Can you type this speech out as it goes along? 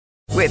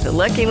With the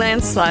Lucky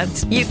Land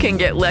Slots, you can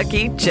get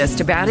lucky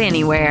just about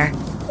anywhere.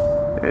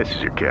 This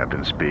is your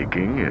captain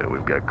speaking.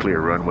 We've got clear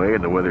runway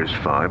and the weather's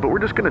fine, but we're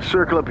just going to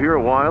circle up here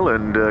a while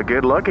and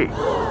get lucky.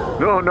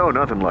 No,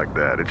 nothing like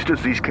that. It's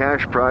just these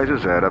cash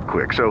prizes add up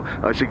quick. So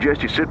I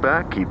suggest you sit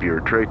back, keep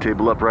your tray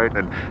table upright,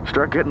 and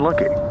start getting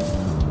lucky.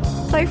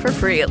 Play for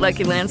free at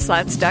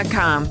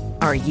LuckyLandSlots.com.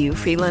 Are you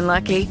feeling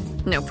lucky?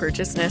 No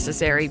purchase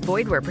necessary.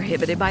 Void where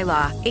prohibited by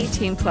law.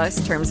 18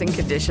 plus terms and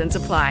conditions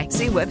apply.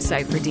 See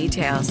website for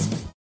details.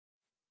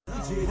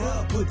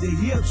 Put the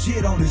hip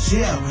shit on the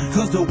shelf,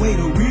 cause the way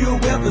the real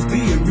wealth is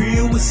being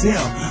real with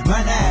self.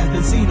 My eyes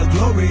done seen the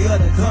glory of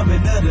the coming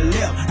of the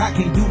left. I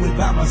can't do it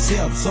by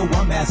myself, so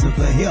I'm asking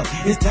for help.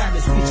 It's time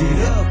to switch it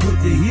up,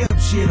 put the hip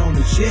shit on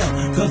the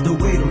shelf, cause the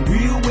way the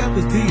real wealth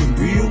is being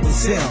real with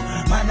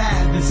self. My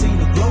eyes done seen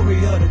the glory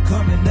of the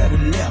coming of the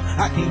left.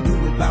 I can't do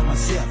it by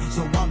myself,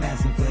 so I'm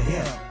asking for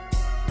help.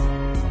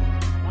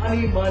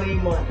 Money.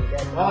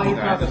 That's all you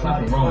talk There's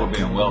about. nothing wrong with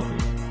being wealthy.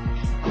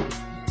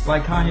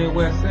 Like Kanye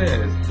West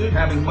says,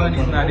 having money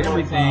is not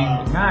everything,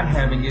 but not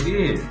having it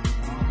is.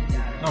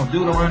 No,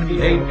 Deuteronomy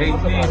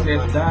 8:18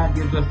 says God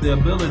gives us the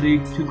ability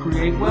to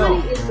create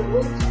wealth.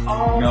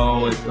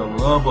 No, it's the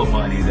love of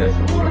money that's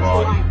the root of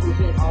all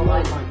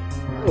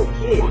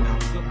evil.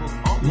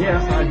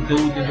 Yes, I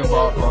do think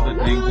about other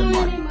things than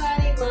money.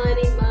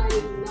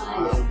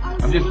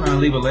 I'm just trying to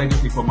leave a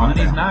legacy for my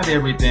family. Money's not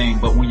everything,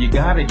 but when you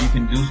got it, you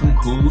can do some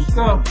cool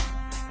stuff.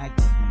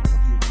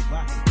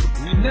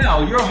 And now,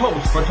 your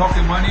host for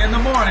Talking Money in the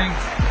Morning,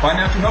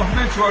 financial health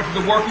mentor to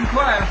the working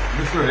class,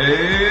 Mr.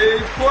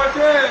 H.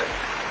 Cortez.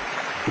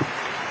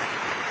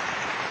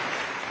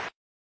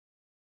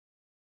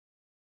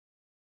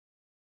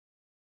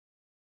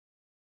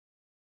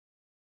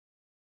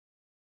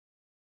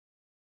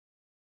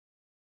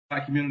 My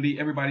community,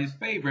 everybody's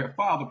favorite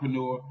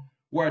fatherpreneur,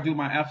 where I do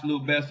my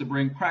absolute best to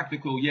bring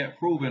practical yet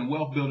proven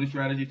wealth building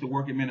strategies to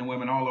working men and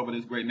women all over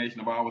this great nation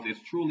of ours.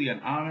 It's truly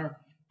an honor,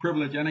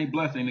 privilege, and a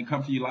blessing to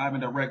come to you live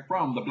and direct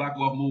from the Black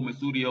Wealth Movement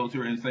Studios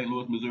here in St.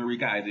 Louis, Missouri.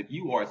 Guys, if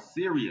you are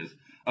serious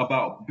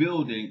about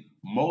building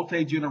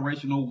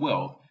multi-generational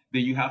wealth,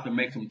 then you have to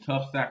make some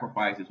tough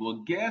sacrifices.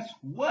 Well, guess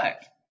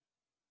what?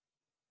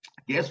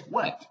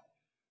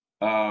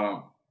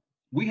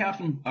 We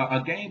have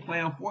a game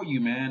plan for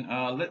you, man.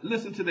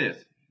 Listen to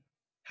this.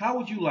 How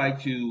would you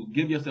like to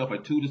give yourself a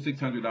 $200 to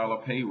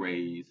 $600 pay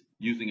raise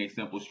using a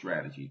simple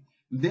strategy?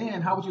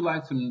 Then, how would you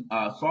like some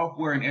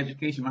software and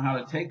education on how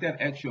to take that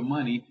extra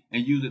money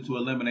and use it to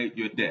eliminate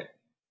your debt?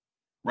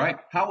 Right?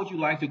 How would you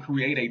like to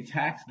create a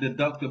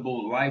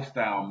tax-deductible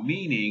lifestyle,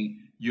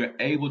 meaning you're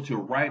able to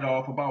write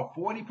off about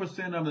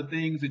 40% of the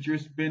things that you're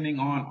spending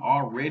on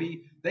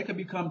already? They could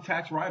become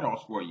tax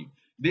write-offs for you.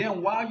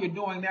 Then while you're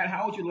doing that,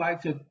 how would you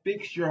like to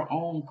fix your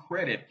own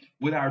credit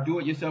with our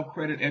do-it-yourself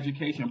credit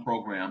education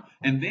program?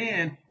 And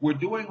then we're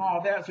doing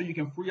all that so you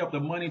can free up the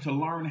money to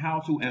learn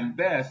how to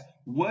invest.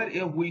 What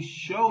if we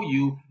show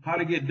you how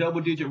to get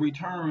double-digit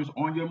returns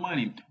on your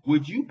money?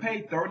 Would you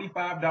pay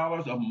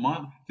 $35 a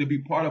month to be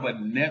part of a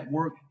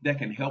network that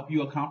can help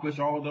you accomplish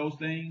all of those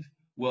things?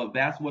 Well,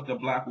 that's what the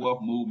Black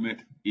Wealth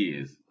Movement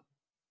is.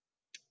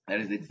 That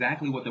is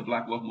exactly what the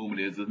Black Wealth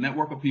Movement is. A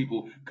network of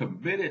people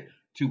committed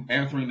to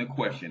answering the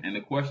question. And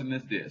the question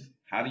is this: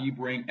 how do you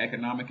bring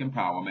economic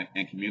empowerment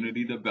and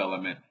community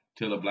development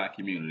to the Black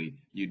community?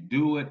 You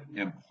do it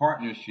in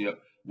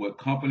partnership with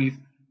companies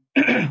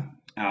and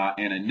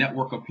a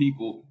network of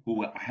people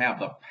who have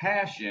the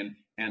passion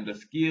and the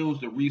skills,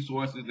 the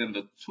resources, and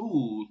the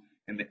tools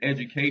and the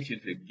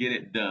education to get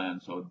it done.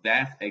 So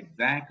that's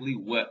exactly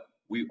what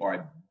we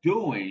are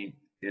doing,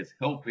 is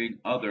helping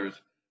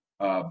others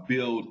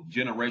build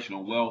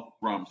generational wealth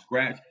from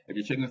scratch. If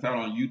you're checking us out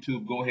on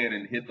YouTube, go ahead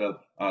and hit the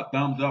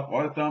thumbs up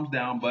or the thumbs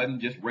down button.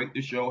 Just rate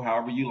the show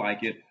however you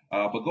like it.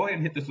 But go ahead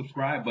and hit the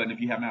subscribe button if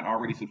you have not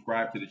already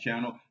subscribed to the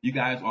channel. You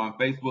guys on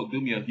Facebook,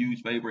 do me a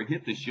huge favor.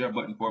 Hit the share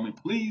button for me,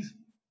 please,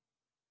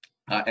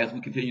 as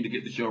we continue to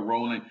get the show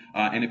rolling.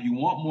 And if you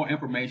want more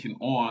information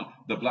on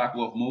the Black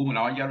Wealth Movement,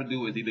 all you got to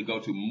do is either go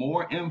to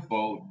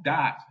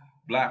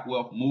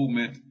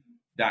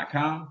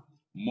moreinfo.blackwellthmovement.com.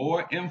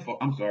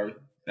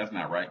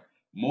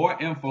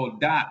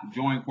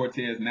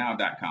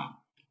 Moreinfo.joincorteznow.com.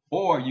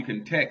 Or you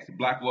can text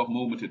Black Wealth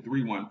Movement to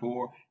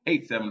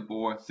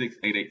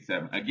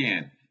 314-874-6887.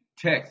 Again,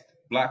 text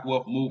Black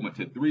Wealth Movement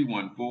to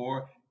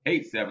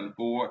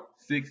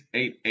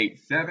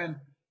 314-874-6887.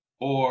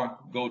 Or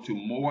go to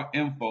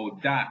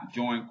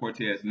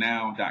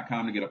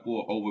moreinfo.joincorteznow.com to get a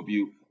full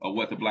overview of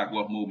what the Black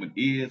Wealth Movement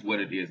is,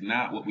 what it is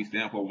not, what we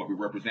stand for, what we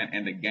represent,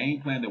 and the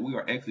game plan that we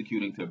are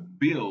executing to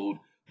build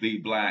the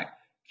Black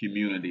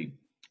community.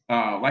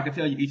 Like I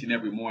tell you each and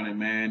every morning,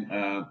 man,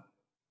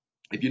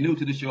 if you're new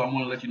to the show, I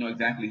want to let you know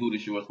exactly who the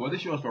show is for.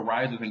 This show is for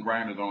risers and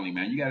grinders only,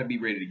 man. You got to be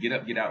ready to get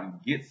up, get out, and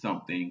get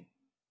something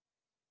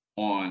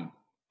on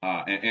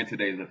in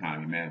today's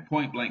economy, man.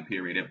 Point blank,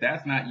 period. If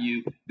that's not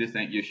you, this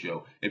ain't your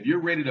show. If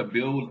you're ready to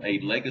build a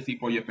legacy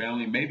for your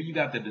family, maybe you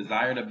got the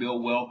desire to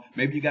build wealth,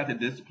 maybe you got the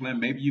discipline,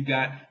 maybe you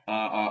got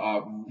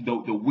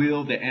the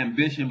will, the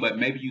ambition, but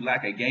maybe you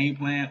lack a game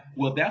plan.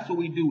 Well, that's what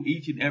we do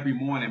each and every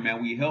morning,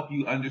 man. We help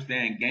you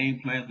understand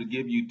game plans. We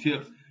give you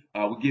tips.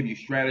 We give you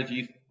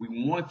strategies.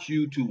 We want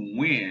you to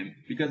win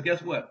because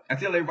guess what? I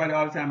tell everybody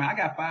all the time, man, I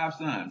got 5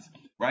 sons,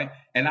 right?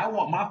 And I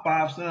want my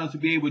 5 sons to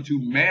be able to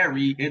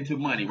marry into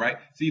money, right?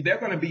 See, they're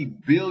going to be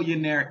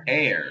billionaire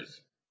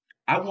heirs.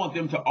 I want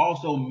them to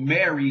also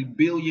marry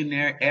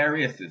billionaire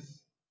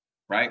heiresses,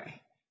 right?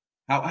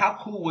 How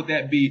cool would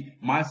that be?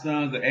 My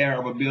son's the heir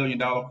of $1 billion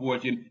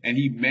fortune, and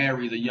he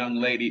marries a young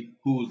lady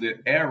who's the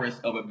heiress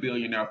of a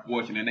billionaire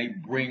fortune, and they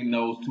bring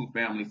those two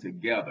families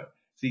together.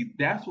 See,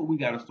 that's what we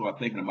got to start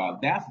thinking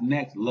about. That's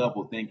next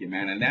level thinking,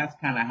 man. And that's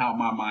kind of how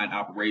my mind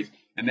operates.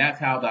 And that's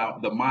how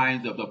the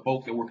minds of the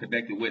folks that we're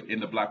connected with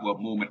in the Black Wealth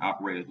Movement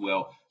operate as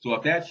well. So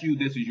if that's you,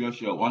 this is your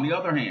show. On the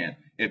other hand,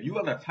 if you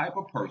are the type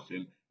of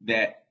person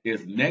that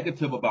is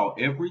negative about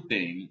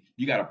everything,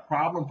 you got a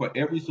problem for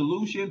every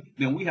solution,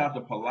 then we have to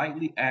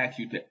politely ask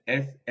you to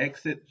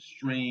exit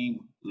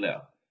stream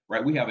left,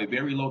 right? We have a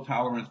very low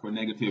tolerance for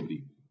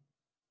negativity.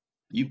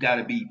 You've got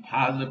to be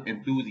positive,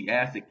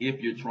 enthusiastic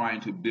if you're trying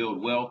to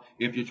build wealth,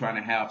 if you're trying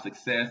to have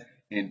success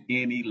in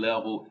any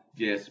level,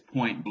 just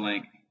point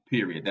blank,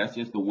 period. That's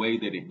just the way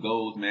that it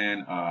goes,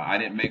 man. I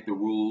didn't make the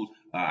rules.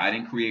 I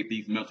didn't create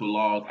these mental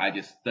laws. I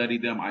just study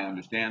them, I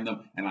understand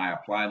them, and I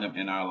apply them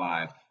in our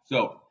lives.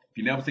 So if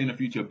you've never seen a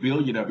future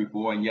billionaire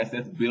before, and yes,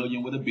 that's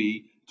billion with a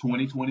B,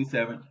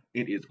 2027,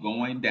 it is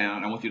going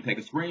down. I want you to take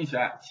a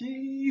screenshot,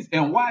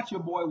 and watch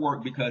your boy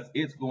work because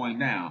it's going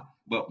down.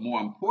 But more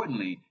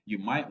importantly, you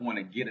might want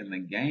to get in the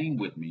game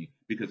with me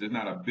because there's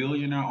not a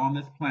billionaire on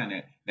this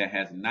planet that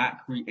has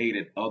not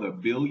created other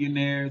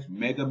billionaires,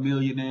 mega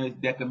millionaires,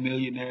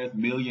 decamillionaires,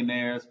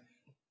 millionaires.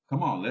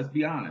 Come on, let's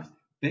be honest.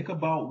 Think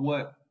about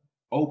what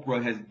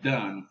Oprah has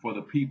done for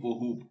the people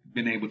who've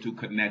been able to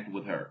connect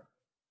with her.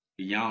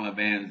 Iyanla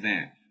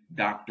Vanzant,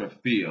 Dr.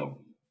 Phil.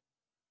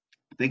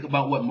 Think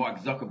about what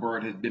Mark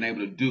Zuckerberg has been able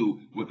to do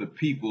with the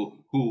people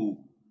who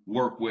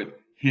work with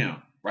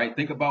him, right?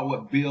 Think about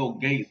what Bill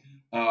Gates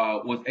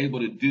was able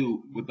to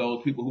do with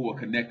those people who were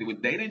connected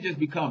with. They didn't just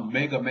become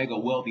mega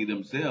wealthy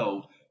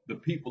themselves. The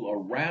people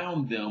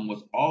around them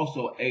was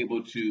also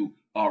able to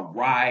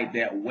ride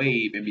that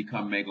wave and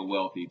become mega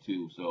wealthy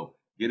too. So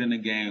get in the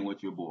game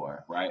with your boy,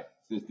 right?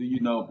 Since you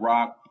know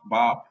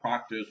Bob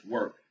Proctor's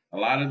work, a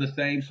lot of the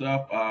same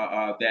stuff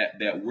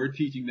that we're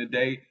teaching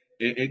today,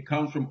 it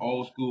comes from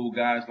old school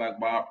guys like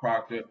Bob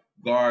Proctor,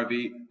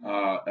 Garvey,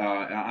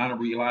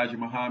 Honorable Elijah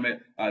Muhammad.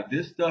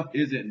 This stuff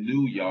isn't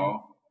new,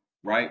 y'all,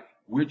 right?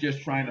 We're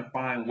just trying to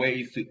find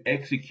ways to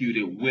execute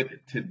it with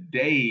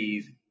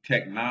today's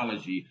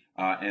technology,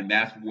 and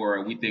that's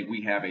where we think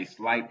we have a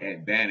slight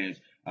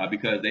advantage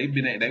because they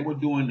were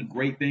doing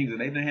great things and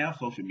they didn't have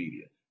social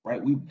media,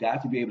 right? We've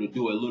got to be able to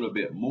do a little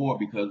bit more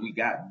because we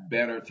got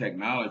better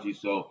technology.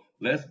 So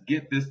let's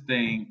get this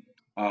thing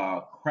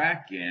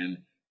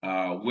cracking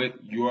with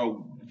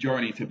your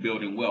journey to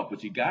building wealth.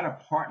 But you got to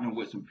partner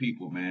with some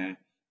people, man.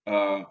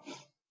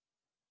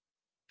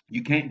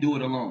 You can't do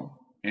it alone.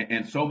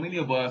 And so many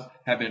of us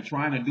have been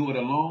trying to do it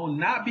alone,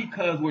 not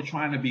because we're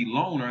trying to be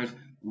loners.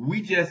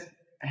 We just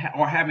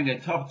are having a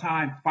tough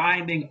time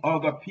finding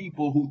other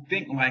people who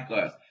think like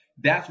us.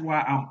 That's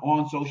why I'm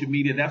on social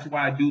media. That's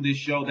why I do this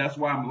show. That's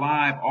why I'm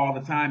live all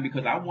the time,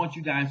 because I want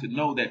you guys to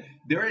know that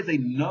there is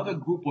another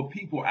group of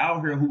people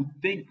out here who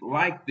think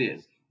like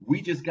this.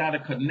 We just got to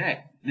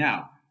connect.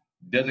 Now,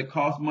 does it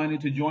cost money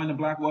to join the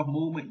Black Wealth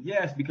Movement?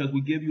 Yes, because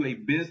we give you a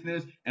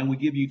business and we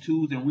give you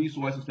tools and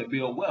resources to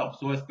build wealth.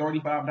 So it's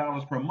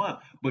 $35 per month,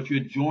 but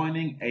you're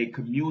joining a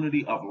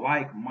community of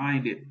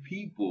like-minded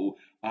people,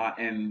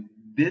 and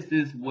this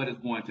is what it's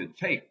going to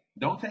take.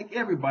 Don't take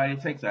everybody.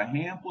 It takes a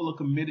handful of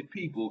committed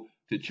people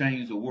to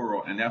change the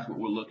world, and that's what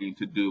we're looking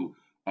to do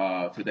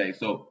today.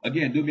 So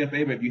again, do me a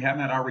favor. If you have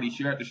not already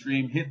shared the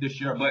stream, hit the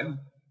share button.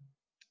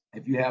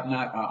 If you have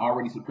not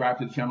already subscribed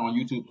to the channel on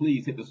YouTube,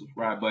 please hit the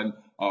subscribe button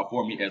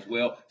for me as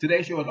well.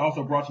 Today's show is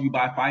also brought to you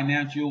by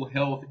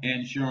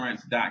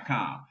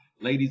financialhealthinsurance.com.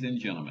 Ladies and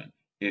gentlemen,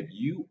 if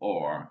you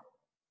are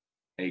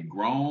a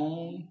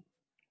grown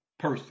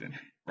person,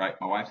 right?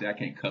 My wife said I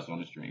can't cuss on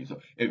the stream. So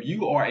if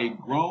you are a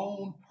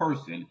grown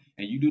person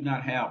and you do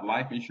not have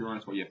life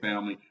insurance for your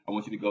family, I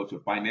want you to go to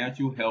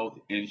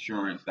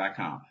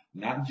financialhealthinsurance.com.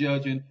 Not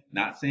judging,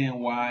 not saying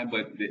why,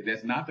 but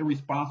that's not the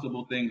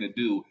responsible thing to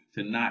do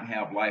to not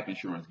have life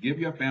insurance. Give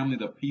your family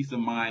the peace of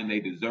mind they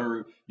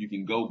deserve. You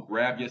can go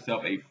grab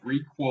yourself a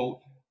free quote,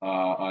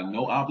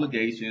 no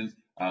obligations.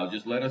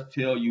 Just let us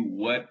tell you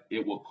what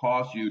it will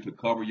cost you to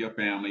cover your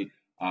family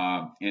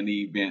in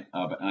the event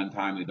of an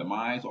untimely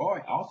demise,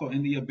 or also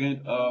in the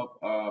event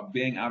of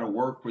being out of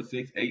work for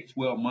 6, 8,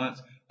 12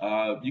 months.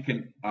 You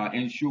can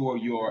insure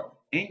your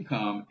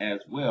income as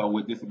well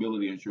with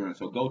disability insurance.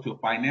 So go to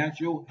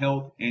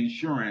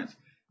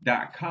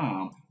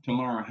financialhealthinsurance.com to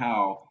learn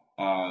how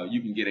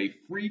you can get a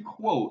free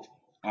quote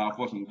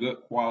for some good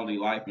quality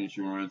life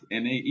insurance.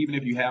 And then even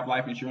if you have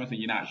life insurance and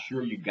you're not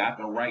sure you got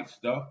the right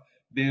stuff,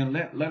 then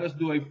let us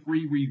do a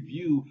free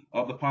review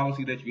of the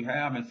policy that you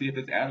have and see if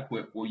it's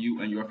adequate for you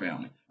and your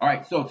family. All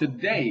right, so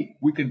today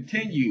we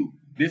continue.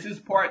 This is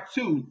part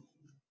 2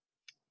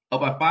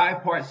 of a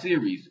 5-part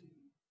series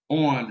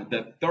on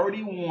the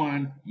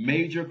 31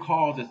 major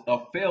causes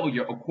of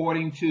failure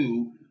according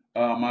to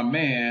my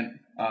man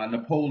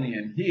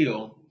Napoleon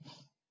Hill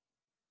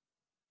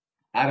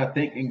out of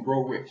Think and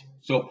Grow Rich.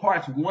 So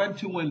parts 1,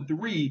 2, and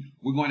 3,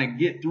 we're going to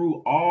get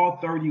through all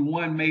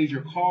 31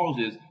 major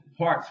causes.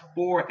 Parts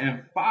 4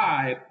 and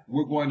 5,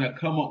 we're going to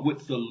come up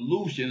with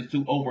solutions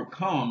to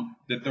overcome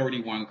the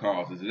 31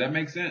 causes. Does that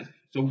make sense?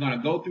 So we're going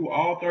to go through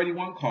all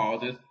 31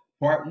 causes.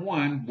 Part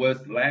 1 was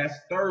last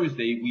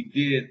Thursday. We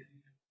did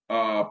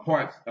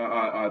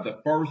the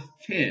first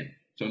 10.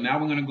 So now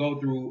we're going to go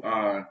through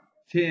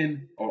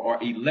 10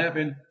 or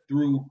 11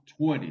 through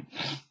 20.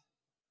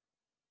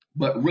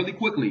 But really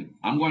quickly,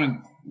 I'm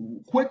going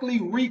to quickly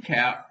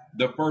recap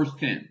the first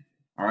 10.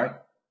 All right.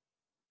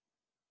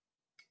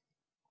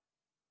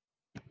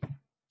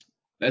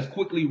 Let's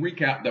quickly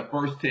recap the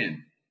first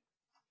 10.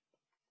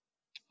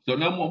 So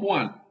number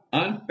 1,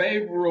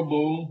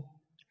 unfavorable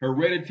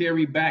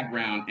hereditary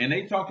background. And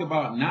they talked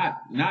about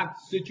not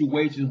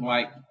situations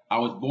like I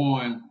was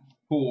born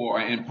poor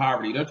or in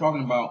poverty. They're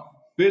talking about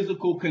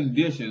physical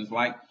conditions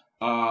like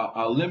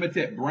a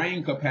limited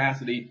brain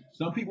capacity.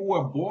 Some people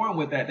were born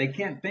with that. They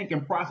can't think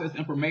and process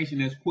information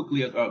as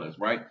quickly as others,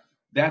 right?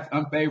 That's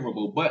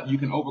unfavorable, but you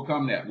can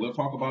overcome that. We'll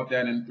talk about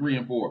that in 3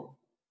 and 4.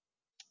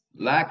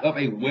 Lack of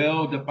a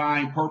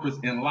well-defined purpose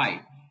in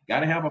life.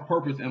 Got to have a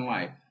purpose in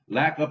life.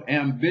 Lack of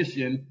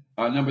ambition.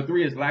 Number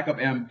 3 is lack of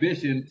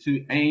ambition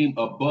to aim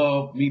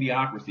above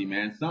mediocrity,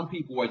 man. Some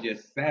people are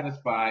just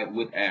satisfied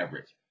with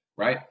average,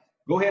 right?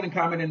 Go ahead and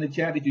comment in the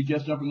chat if you're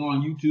just jumping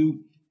on YouTube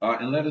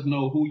and let us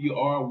know who you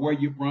are, where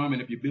you're from,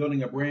 and if you're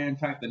building a brand,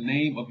 type the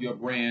name of your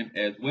brand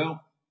as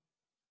well.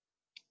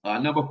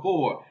 Number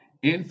 4,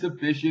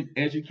 insufficient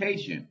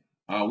education.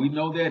 We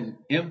know that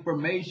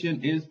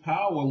information is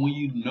power when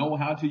you know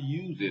how to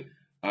use it.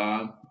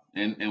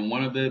 And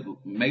one of the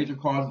major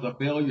causes of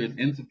failure is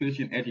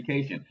insufficient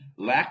education.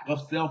 Lack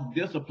of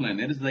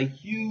self-discipline. It is a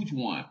huge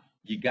one.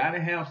 You got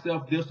to have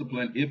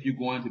self-discipline if you're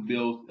going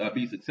to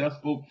be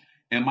successful.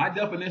 And my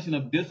definition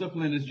of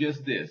discipline is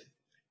just this: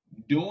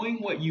 doing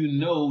what you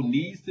know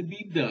needs to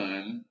be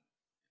done,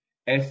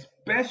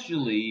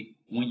 especially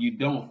when you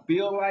don't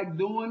feel like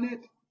doing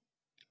it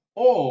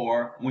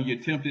or when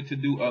you're tempted to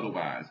do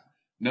otherwise.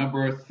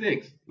 Number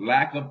 6,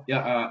 lack of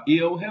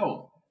ill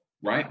health,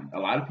 right? A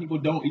lot of people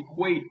don't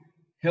equate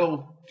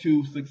health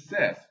to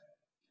success.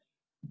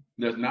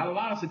 There's not a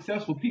lot of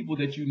successful people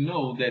that you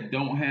know that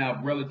don't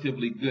have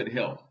relatively good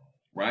health,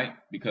 right?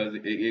 Because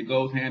it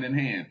goes hand in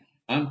hand.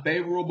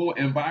 Unfavorable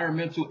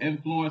environmental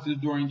influences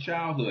during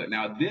childhood.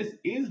 Now, this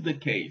is the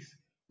case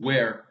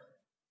where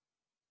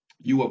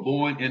you were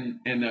born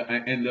in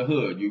the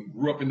hood. You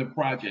grew up in the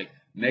project.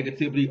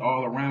 Negativity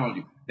all around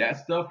you. That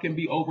stuff can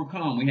be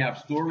overcome. We have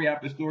story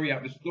after story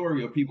after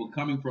story of people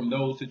coming from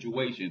those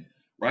situations,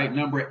 right?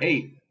 Number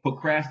 8,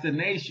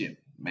 procrastination.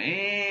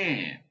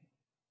 Man,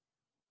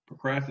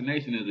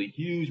 procrastination is a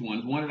huge one.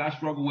 It's one that I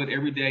struggle with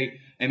every day.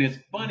 And it's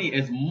funny,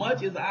 as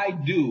much as I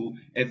do,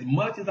 as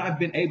much as I've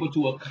been able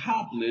to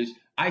accomplish,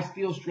 I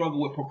still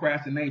struggle with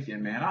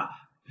procrastination, man.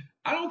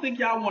 I don't think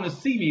y'all want to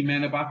see me,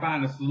 man, if I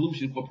find a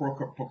solution for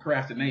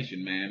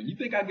procrastination, man. You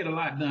think I get a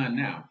lot done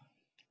now.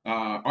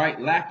 All right,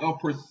 lack of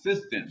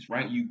persistence,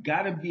 right? You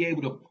got to be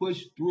able to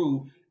push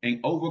through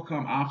and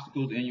overcome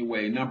obstacles in your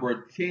way.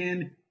 Number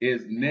 10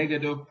 is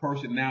negative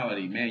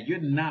personality. Man, you're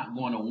not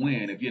going to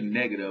win if you're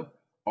negative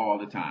all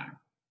the time.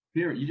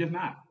 Period. You're just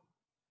not.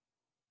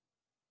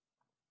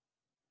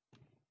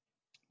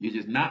 You're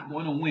just not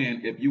going to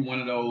win if you're one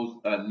of those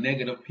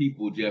negative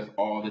people just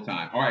all the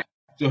time. All right,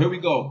 so here we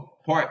go.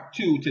 Part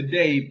 2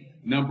 today,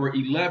 number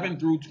 11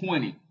 through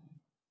 20.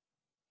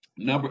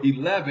 Number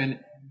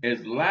 11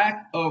 is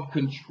lack of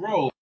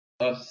control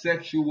of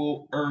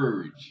sexual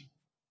urge.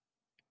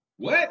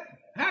 What?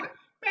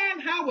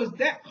 How is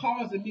that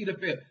causing me to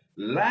fail?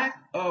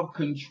 Lack of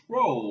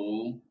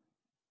control,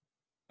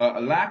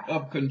 lack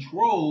of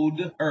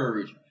controlled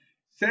urge.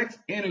 Sex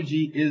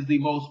energy is the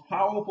most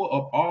powerful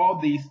of all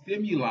the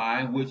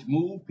stimuli which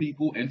move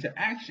people into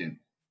action.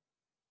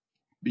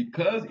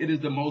 Because it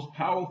is the most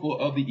powerful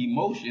of the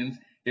emotions,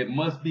 it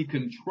must be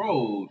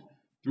controlled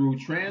through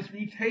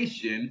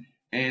transmutation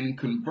and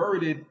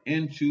converted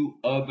into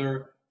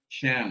other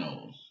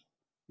channels.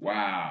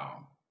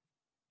 Wow.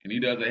 And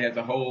he has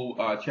a whole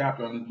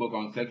chapter on this book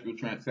on sexual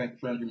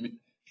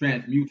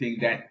transmuting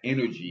that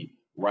energy,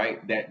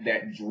 right?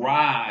 That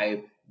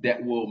drive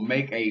that will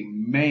make a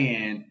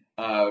man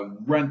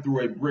run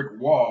through a brick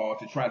wall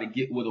to try to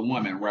get with a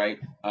woman, right?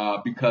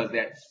 Because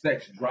that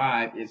sex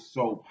drive is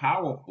so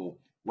powerful,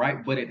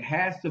 right? But it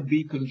has to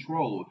be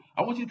controlled.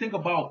 I want you to think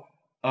about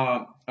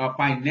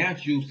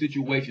financial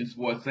situations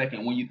for a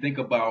second when you think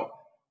about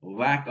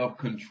lack of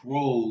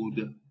controlled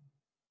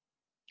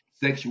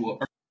sexual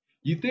urge.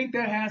 You think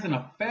that has an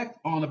effect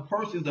on a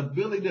person's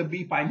ability to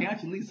be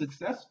financially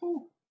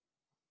successful?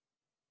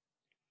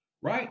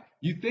 Right?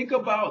 You think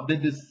about the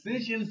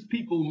decisions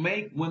people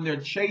make when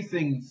they're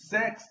chasing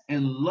sex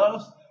and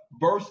lust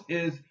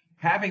versus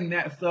having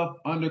that stuff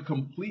under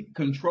complete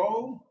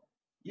control.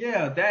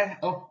 Yeah, that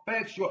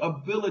affects your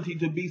ability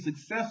to be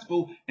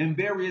successful in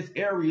various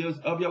areas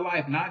of your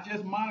life, not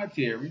just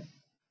monetary,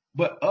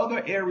 but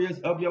other areas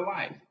of your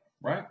life,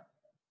 right?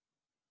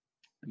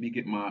 Let me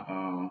get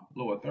my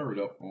lower third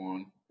up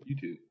on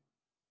YouTube.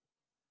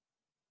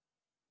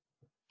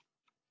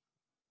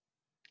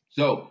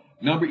 So,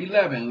 number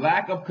 11,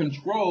 lack of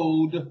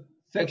controlled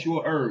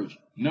sexual urge.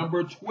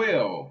 Number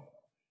 12,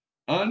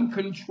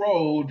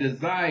 uncontrolled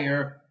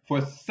desire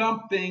for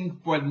something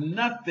for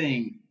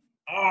nothing.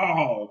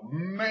 Oh,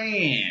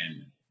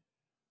 man.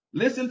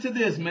 Listen to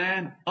this,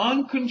 man.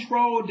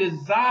 Uncontrolled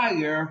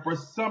desire for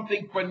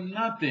something for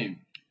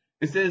nothing.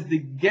 It says the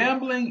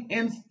gambling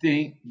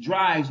instinct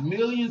drives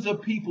millions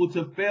of people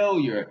to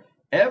failure.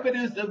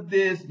 Evidence of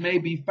this may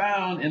be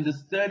found in the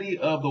study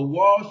of the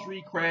Wall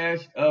Street crash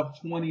of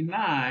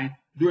 '29,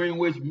 during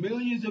which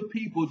millions of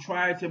people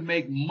tried to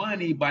make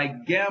money by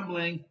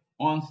gambling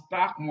on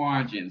stock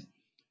margins.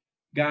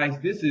 Guys,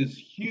 this is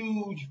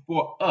huge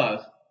for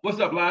us. What's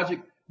up, Logic?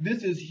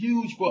 This is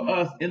huge for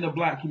us in the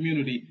black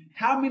community.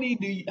 How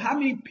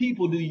many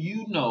people do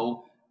you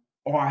know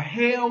are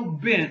hell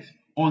bent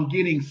on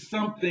getting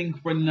something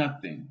for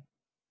nothing?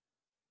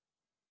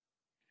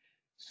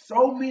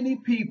 So many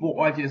people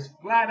are just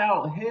flat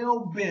out hell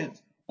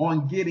bent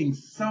on getting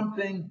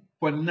something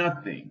for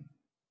nothing,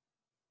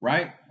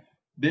 right?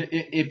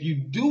 If you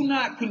do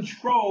not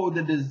control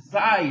the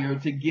desire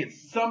to get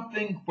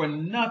something for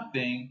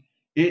nothing,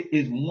 it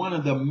is one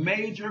of the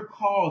major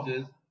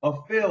causes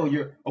of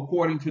failure,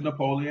 according to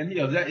Napoleon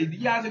Hill. Do you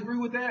guys agree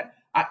with that?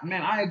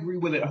 I agree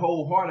with it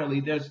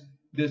wholeheartedly.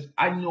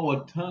 I know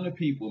a ton of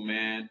people,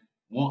 man,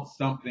 want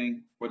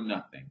something for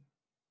nothing.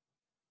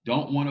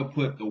 Don't want to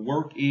put the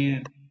work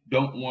in.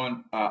 Don't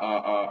want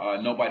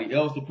nobody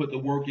else to put the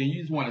work in.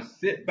 You just want to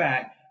sit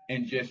back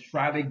and just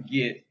try to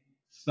get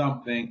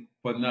something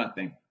for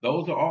nothing.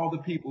 Those are all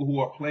the people who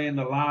are playing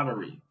the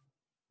lottery,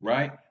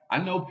 right? I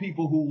know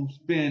people who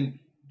spend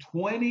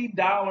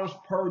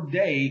 $20 per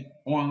day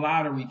on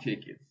lottery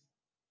tickets.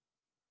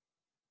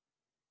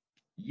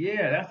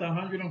 Yeah, that's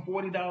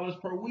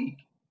 $140 per week.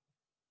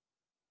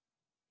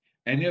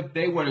 And if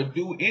they were to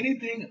do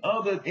anything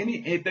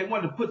if they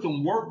wanted to put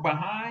some work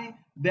behind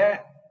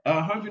that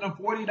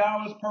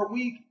 $140 per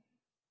week,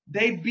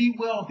 they'd be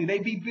wealthy.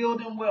 They'd be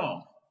building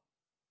wealth.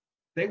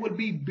 They would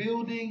be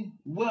building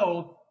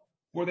wealth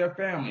for their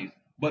families,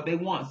 but they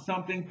want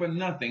something for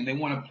nothing. They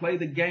want to play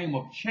the game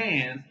of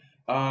chance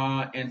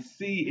and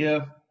see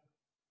if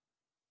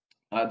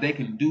they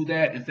can do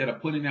that instead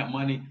of putting that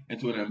money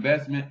into an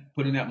investment,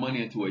 putting that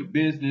money into a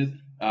business,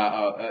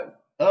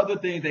 other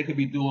things they could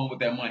be doing with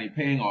that money,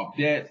 paying off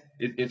debts.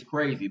 It's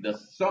crazy. The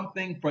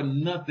something for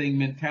nothing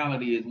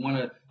mentality is one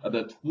of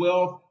the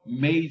 12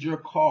 major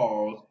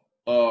cause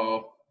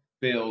of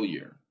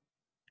failure,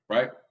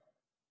 right?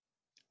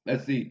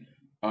 Let's see.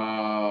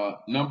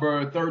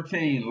 Number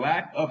 13,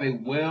 lack of a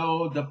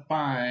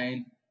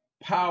well-defined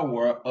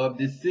power of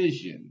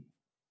decision.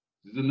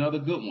 This is another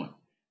good one.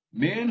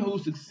 Men who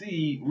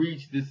succeed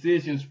reach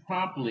decisions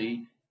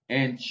promptly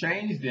and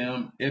change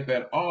them, if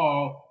at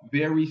all,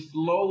 very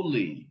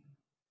slowly.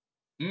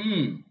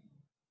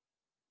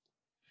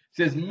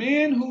 Says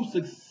men who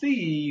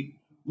succeed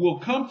will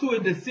come to a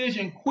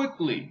decision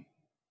quickly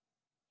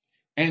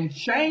and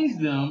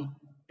change them,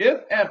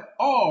 if at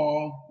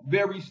all,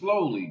 very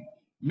slowly.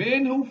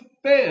 Men who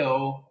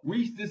fail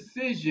reach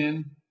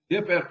decision,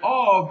 if at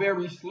all,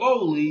 very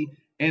slowly,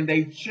 and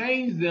they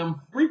change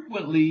them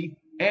frequently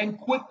and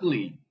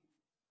quickly.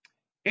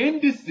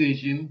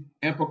 Indecision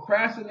and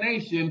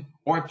procrastination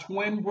are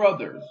twin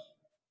brothers.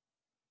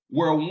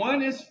 Where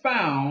one is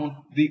found,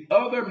 the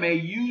other may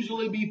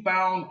usually be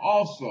found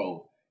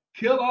also.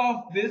 Kill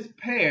off this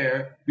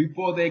pair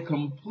before they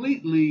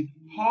completely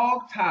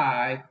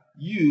hog-tie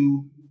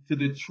you to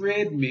the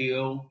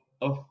treadmill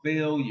of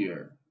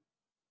failure.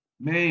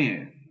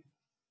 Man,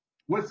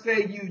 what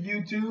say you,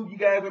 YouTube? You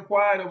guys are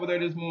quiet over there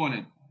this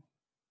morning.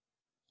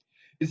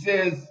 It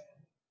says,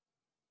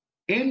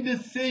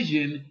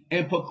 indecision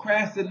and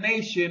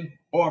procrastination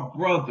are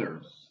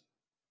brothers,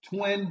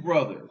 twin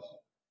brothers,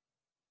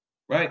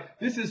 right?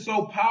 This is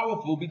so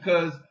powerful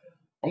because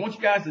I want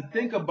you guys to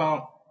think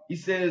about, he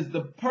says,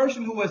 the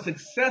person who is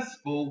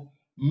successful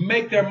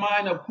make their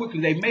mind up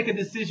quickly. They make a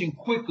decision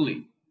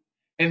quickly.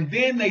 And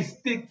then they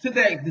stick to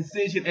that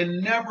decision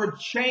and never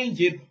change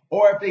it.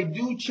 Or if they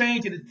do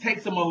change it, it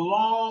takes them a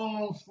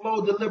long,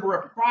 slow,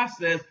 deliberate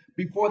process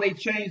before they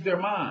change their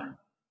mind.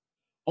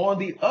 On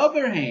the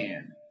other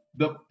hand,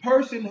 the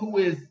person who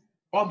is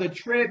on the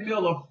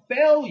treadmill of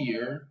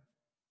failure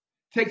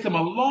takes them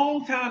a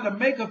long time to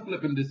make a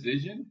flipping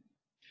decision.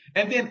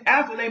 And then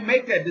after they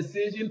make that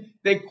decision,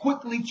 they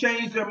quickly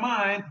change their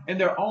mind and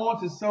they're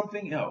on to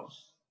something else.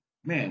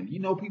 Man, you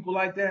know people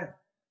like that?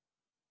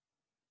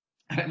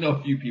 I know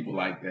a few people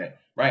like that,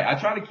 right? I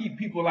try to keep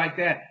people like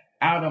that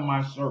out of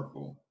my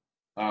circle.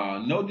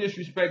 No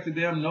disrespect to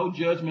them, no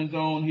judgment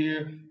zone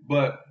here,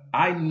 but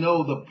I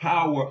know the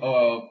power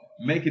of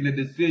making a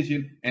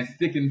decision and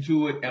sticking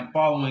to it and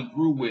following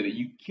through with it.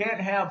 You can't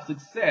have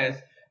success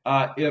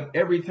if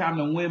every time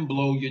the wind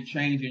blows, you're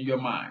changing your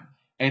mind.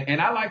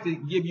 And I like to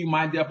give you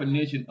my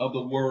definition of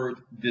the word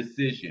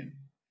decision.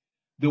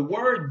 The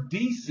word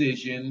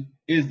decision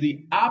is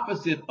the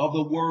opposite of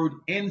the word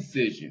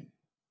incision.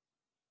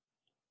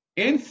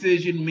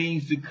 Incision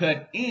means to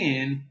cut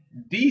in,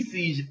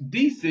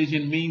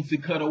 decision means to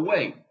cut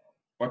away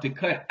or to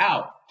cut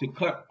out, to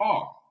cut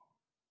off,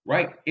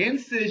 right?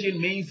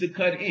 Incision means to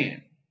cut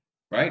in,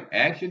 right?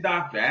 Ask your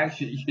doctor, ask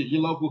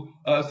your local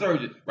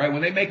surgeon, right?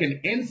 When they make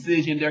an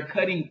incision, they're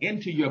cutting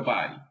into your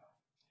body.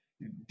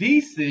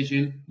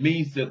 Decision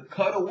means to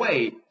cut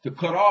away, to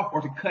cut off,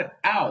 or to cut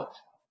out.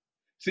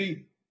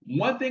 See,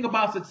 one thing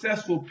about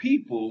successful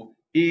people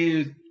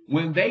is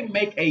when they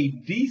make a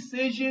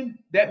decision,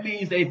 that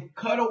means they've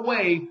cut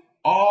away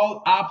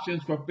all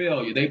options for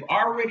failure. They've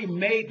already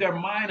made their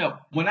mind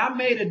up. When I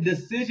made a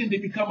decision to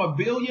become a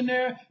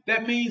billionaire,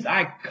 that means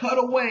I cut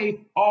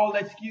away all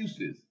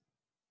excuses.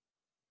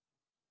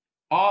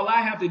 All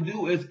I have to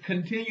do is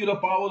continue to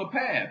follow the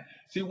path.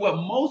 See, what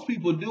most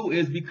people do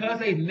is because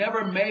they've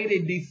never made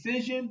a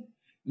decision,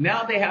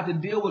 now they have to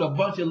deal with a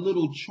bunch of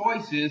little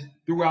choices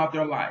throughout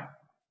their life.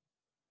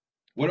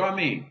 What do I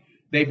mean?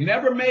 They've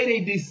never made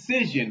a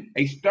decision,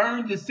 a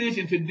stern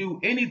decision to do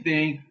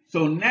anything.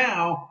 So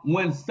now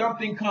when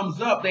something comes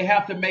up, they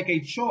have to make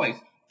a choice.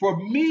 For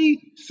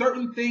me,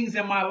 certain things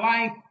in my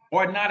life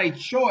are not a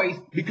choice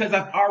because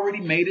I've already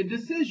made a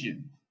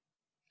decision.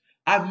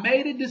 I've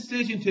made a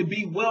decision to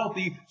be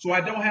wealthy, so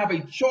I don't have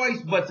a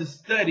choice but to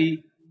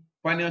study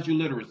financial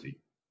literacy.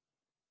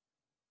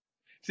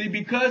 See,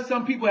 because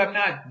some people have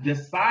not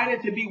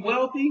decided to be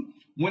wealthy,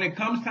 when it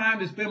comes time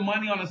to spend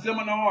money on a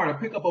seminar or to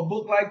pick up a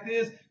book like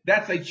this,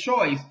 that's a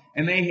choice,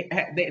 and they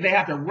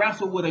have to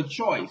wrestle with a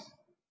choice.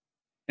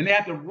 And they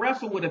have to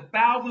wrestle with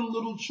 1,000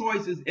 little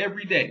choices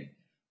every day.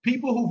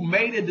 People who've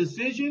made a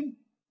decision,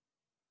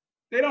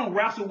 they don't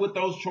wrestle with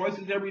those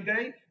choices every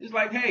day. It's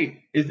like,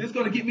 hey, is this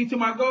going to get me to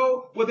my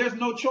goal? Well, there's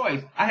no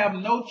choice. I have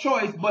no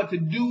choice but to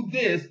do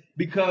this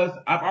because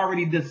I've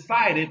already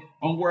decided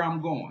on where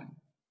I'm going.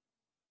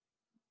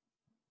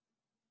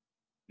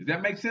 Does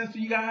that make sense to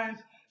you guys?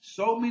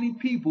 So many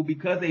people,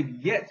 because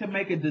they've yet to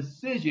make a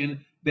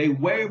decision, they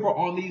waver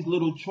on these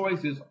little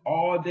choices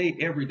all day,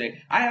 every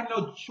day. I have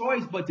no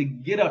choice but to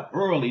get up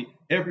early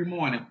every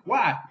morning.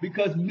 Why?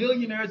 Because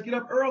millionaires get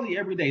up early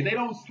every day. They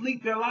don't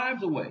sleep their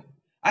lives away.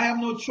 I have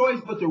no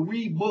choice but to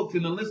read books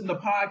and to listen to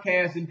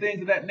podcasts and things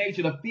of that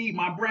nature to feed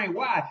my brain.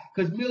 Why?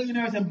 Because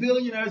millionaires and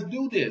billionaires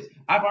do this.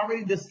 I've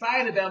already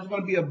decided that I'm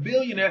going to be a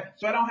billionaire,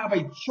 so I don't have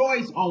a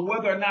choice on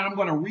whether or not I'm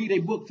going to read a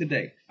book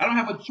today. I don't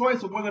have a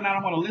choice of whether or not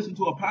I'm going to listen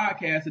to a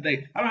podcast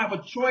today. I don't have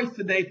a choice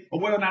today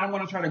of whether or not I'm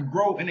going to try to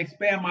grow and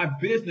expand my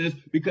business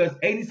because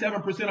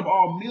 87% of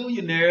all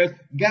millionaires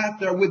got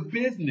there with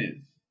business.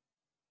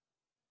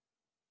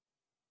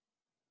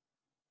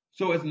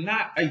 So it's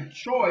not a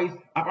choice.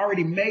 I've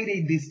already made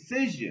a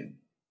decision.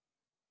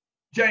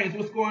 James,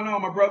 what's going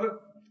on, my brother?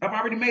 I've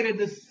already made a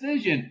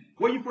decision.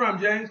 Where you from,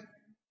 James?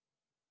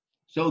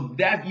 So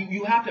that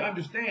you have to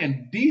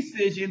understand,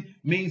 decision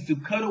means to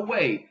cut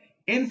away.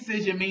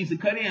 Incision means to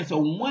cut in. So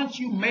once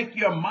you make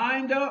your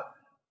mind up,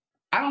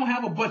 I don't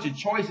have a bunch of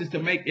choices to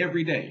make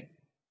every day.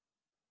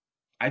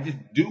 I just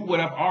do what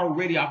I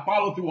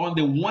follow through on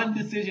the one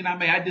decision I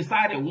made. I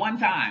decided one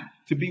time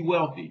to be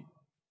wealthy.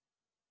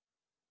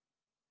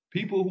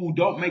 People who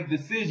don't make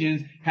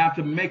decisions have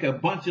to make a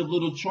bunch of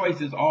little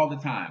choices all the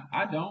time.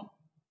 I don't.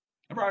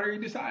 I've already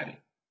decided.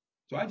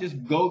 So I just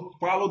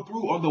follow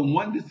through on the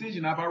one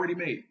decision I've already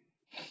made.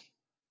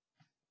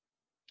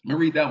 Let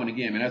me read that one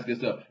again, man. That's good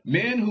stuff.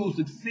 Men who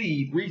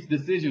succeed reach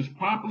decisions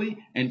promptly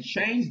and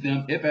change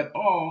them, if at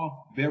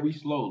all, very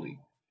slowly.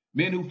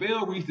 Men who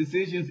fail reach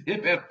decisions,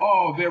 if at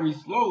all, very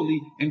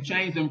slowly and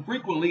change them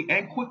frequently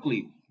and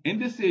quickly.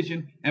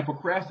 Indecision and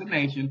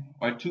procrastination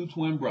are two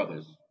twin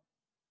brothers.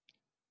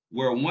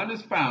 Where one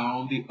is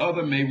found, the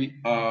other may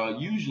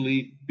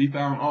usually be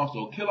found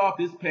also. Kill off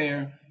this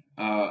pair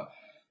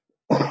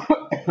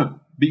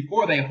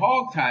before they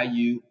hogtie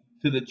you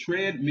to the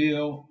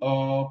treadmill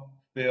of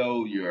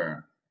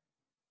failure.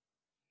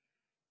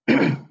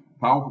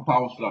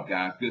 Powerful stuff,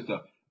 guys. Good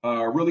stuff.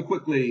 Really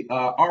quickly,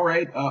 all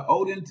right,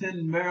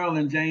 Odenton,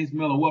 Maryland, James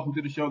Miller, welcome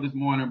to the show this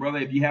morning, brother.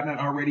 If you haven't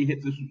already,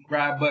 hit the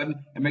subscribe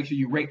button and make sure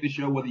you rate the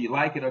show, whether you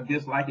like it or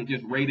dislike it,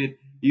 just rate it.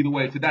 Either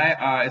way, today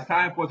it's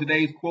time for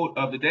today's quote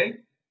of the day.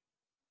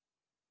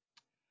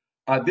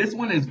 This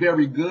one is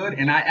very good,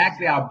 and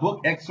our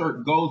book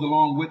excerpt goes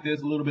along with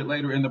this a little bit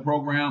later in the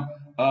program.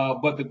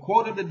 But the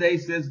quote of the day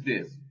says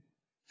this: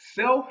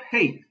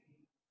 self-hate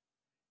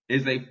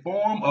is a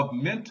form of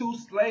mental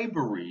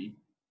slavery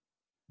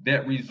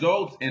that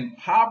results in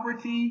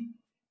poverty,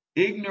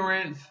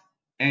 ignorance,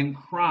 and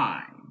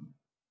crime.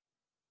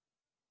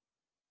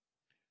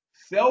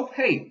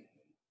 Self-hate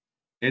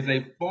is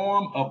a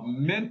form of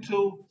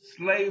mental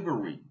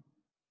slavery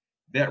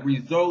that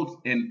results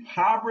in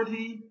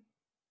poverty,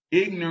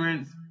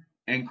 ignorance,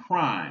 and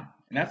crime.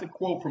 And that's a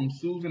quote from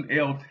Susan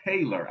L.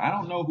 Taylor. I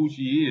don't know who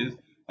she is,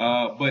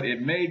 but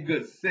it made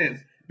good sense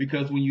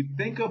because when you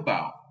think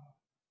about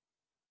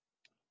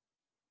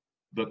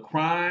the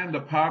crime, the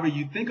poverty,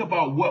 you think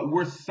about what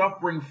we're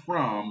suffering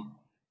from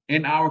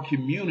in our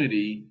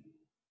community,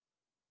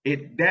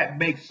 that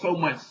makes so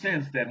much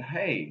sense that,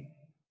 hey,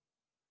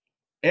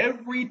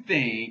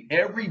 everything,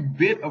 every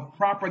bit of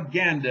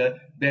propaganda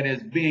that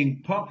is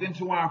being pumped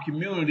into our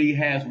community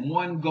has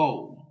one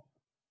goal,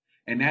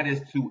 and that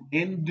is to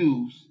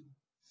induce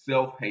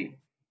self-hate.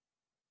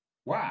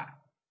 Why?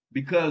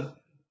 Because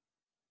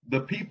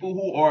the people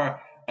who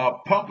are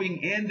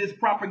pumping in this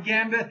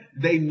propaganda,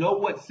 they know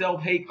what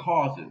self-hate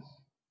causes.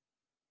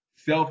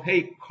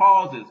 Self-hate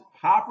causes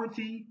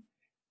poverty,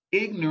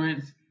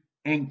 ignorance,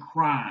 and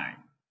crime.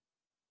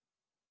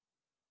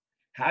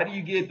 How do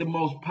you get the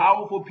most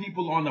powerful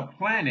people on the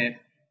planet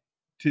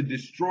to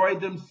destroy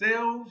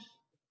themselves?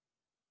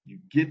 You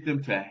get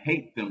them to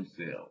hate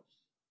themselves.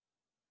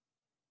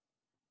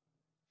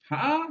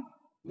 Huh?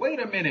 Wait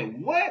a minute,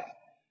 what?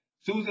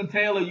 Susan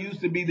Taylor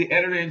used to be the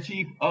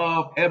editor-in-chief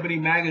of Ebony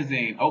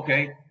magazine.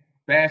 Okay,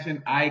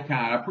 fashion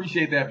icon. I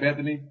appreciate that,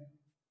 Bethany.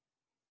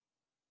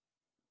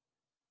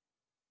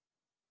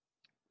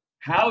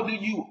 How do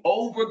you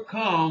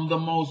overcome the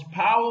most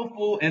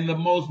powerful and the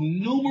most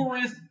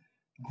numerous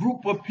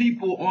group of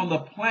people on the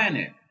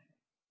planet?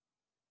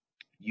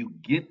 You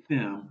get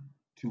them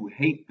to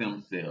hate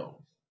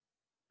themselves.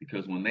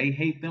 Because when they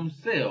hate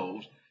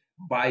themselves,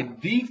 by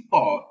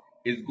default,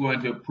 it's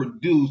going to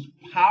produce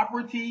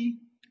poverty,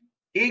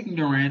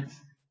 ignorance,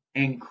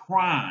 and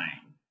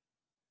crime.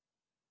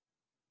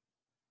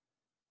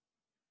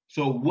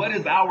 So what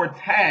is our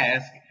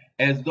task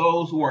as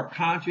those who are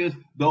conscious,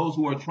 those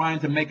who are trying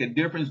to make a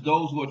difference,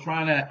 those who are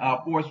trying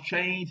to force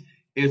change,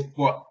 is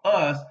for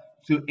us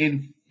to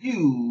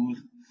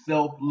infuse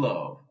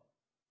self-love.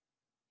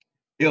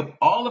 If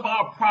all of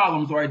our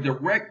problems are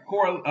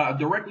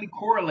directly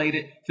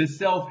correlated to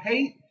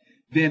self-hate,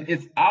 then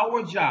it's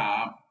our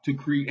job to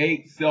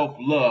create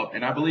self-love.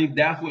 And I believe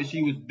that's what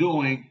she was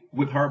doing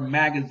with her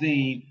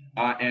magazine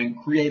and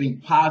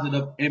creating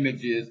positive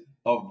images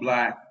of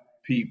Black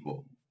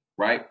people,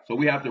 right? So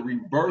we have to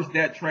reverse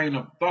that train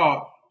of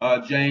thought,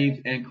 James,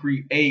 and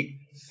create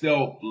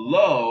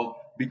self-love,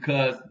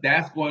 because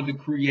that's going to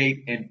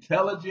create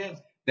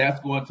intelligence, that's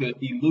going to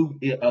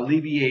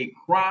alleviate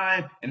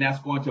crime, and that's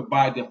going to,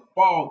 by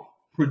default,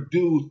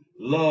 produce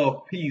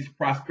love, peace,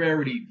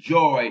 prosperity,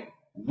 joy,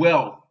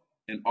 wealth,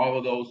 and all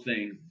of those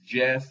things.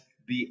 Just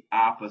the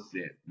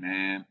opposite,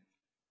 man.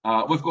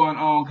 What's going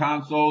on,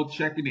 console?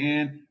 Checking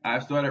in. I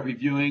started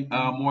reviewing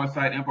more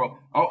site info.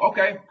 Oh,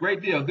 okay.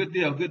 Great deal. Good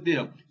deal. Good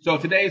deal. So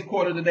today's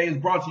quote of the day is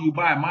brought to you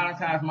by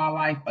Monetize My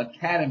Life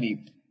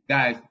Academy.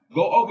 Guys,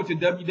 go over to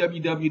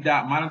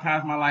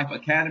www.Monetize My Life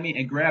Academy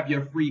and grab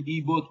your free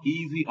ebook,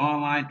 Easy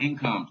Online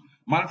Incomes.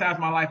 Monetize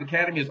My Life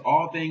Academy is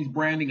all things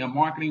branding and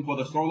marketing for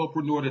the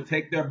solopreneur to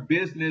take their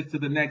business to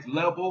the next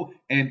level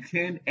and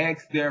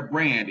 10x their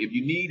brand. If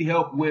you need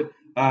help with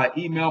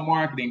email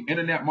marketing,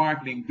 internet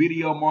marketing,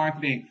 video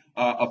marketing,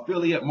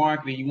 affiliate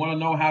marketing, you want to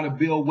know how to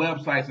build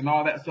websites and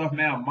all that stuff,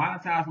 man,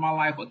 Monetize My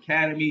Life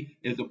Academy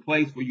is a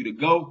place for you to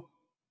go.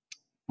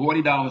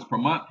 $40 per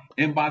month.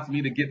 Inbox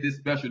me to get this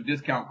special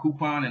discount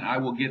coupon, and I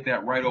will get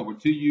that right over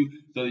to you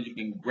so that you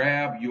can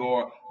grab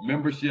your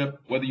membership,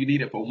 whether you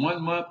need it for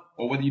 1 month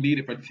or whether you need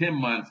it for 10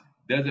 months.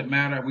 Doesn't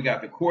matter. We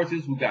got the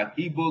courses, we've got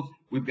ebooks,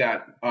 we've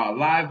got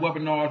live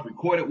webinars,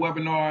 recorded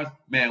webinars.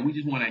 Man, we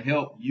just want to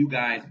help you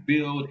guys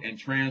build and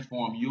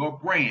transform your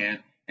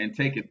brand and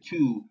take it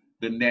to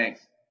the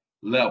next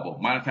level.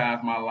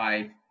 Monetize My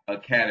Life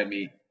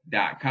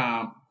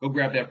Academy.com. Go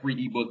grab that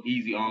free ebook,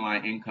 Easy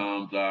Online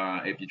Incomes.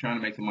 If you're trying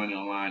to make some money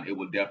online, it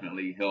will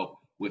definitely help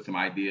with some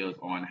ideas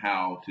on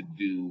how to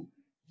do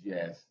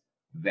just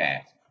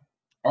that.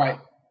 All right,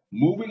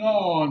 moving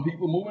on,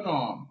 people, moving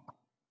on.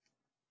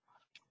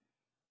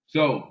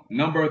 So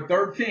number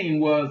 13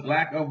 was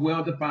lack of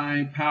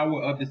well-defined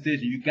power of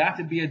decision. You got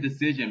to be a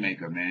decision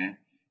maker, man.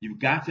 You've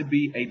got to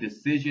be a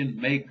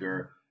decision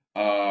maker.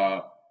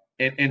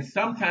 And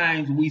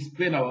sometimes we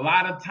spend a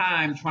lot of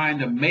time trying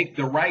to make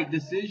the right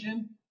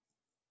decision.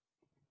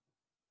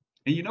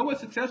 And you know what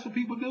successful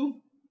people do?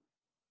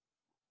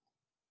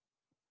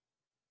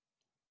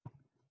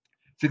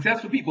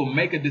 Successful people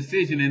make a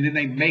decision and then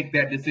they make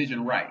that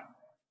decision right.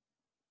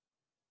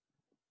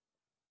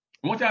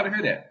 I want y'all to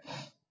hear that.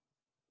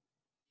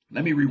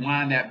 Let me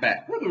rewind that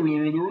back.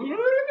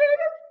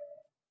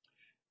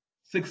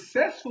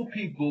 Successful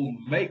people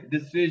make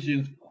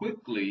decisions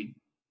quickly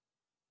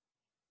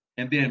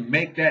and then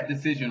make that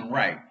decision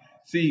right.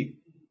 See,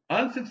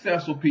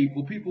 unsuccessful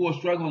people, people who are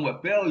struggling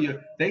with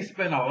failure, they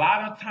spend a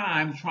lot of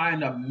time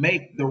trying to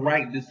make the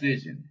right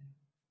decision.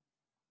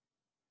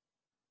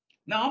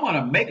 Now, I'm going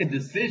to make a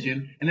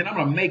decision, and then I'm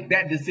going to make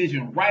that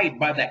decision right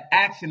by the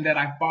action that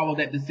I follow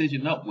that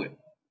decision up with.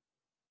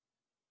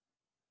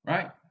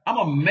 Right? I'm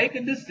going to make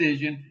a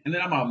decision, and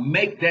then I'm going to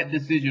make that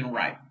decision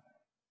right.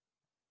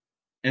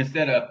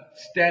 Instead of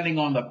standing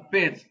on the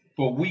fence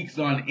for weeks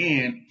on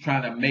end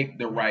trying to make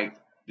the right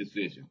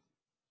decision.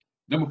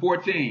 Number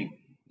 14,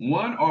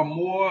 one or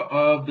more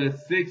of the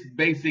 6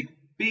 basic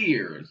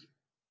fears.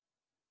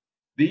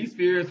 These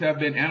fears have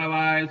been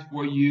analyzed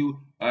for you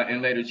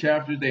in later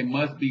chapters. They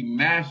must be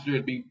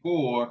mastered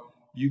before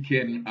you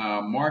can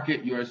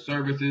market your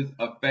services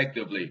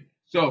effectively.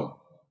 So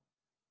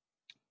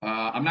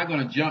I'm not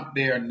going to jump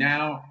there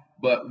now,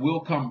 but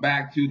we'll come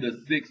back to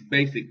the 6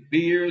 basic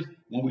fears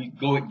when we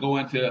go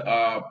into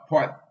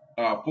part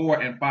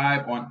 4 and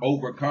 5 on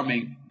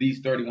overcoming these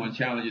 31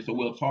 challenges. So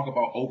we'll talk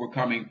about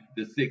overcoming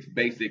the 6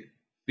 basic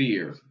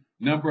fears.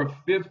 Number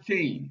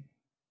 15.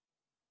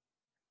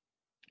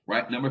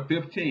 Right, number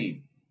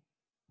 15.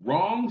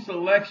 Wrong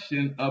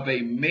selection of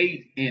a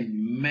mate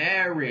in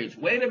marriage.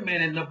 Wait a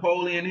minute,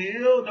 Napoleon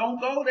Hill. Don't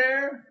go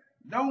there.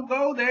 Don't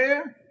go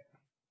there.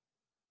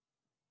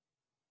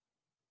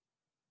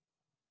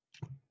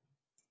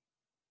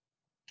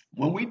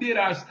 When we did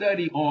our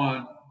study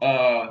on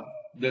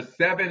the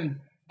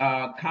 7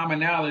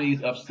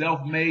 commonalities of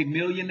self-made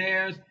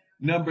millionaires,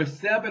 number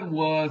 7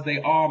 was they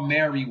all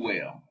marry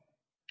well.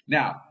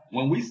 Now,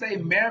 when we say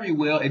marry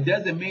well, it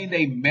doesn't mean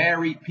they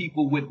marry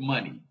people with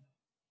money,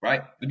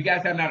 right? If you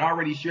guys have not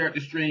already shared the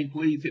stream,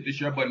 please hit the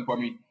share button for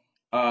me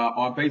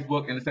on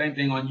Facebook, and the same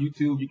thing on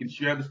YouTube. You can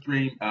share the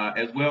stream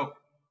as well.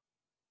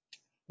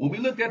 When we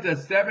looked at the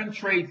 7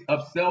 traits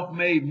of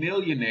self-made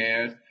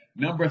millionaires,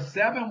 number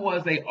 7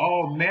 was they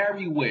all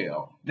marry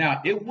well.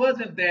 Now, it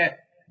wasn't that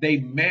they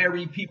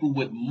marry people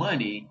with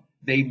money.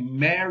 They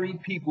marry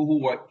people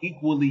who are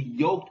equally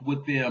yoked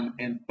with them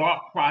in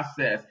thought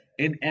process,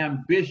 in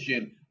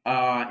ambition,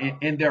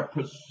 in their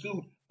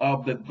pursuit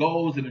of the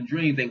goals and the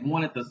dreams. They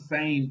wanted the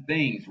same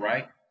things,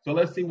 right? So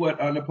let's see what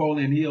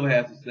Napoleon Hill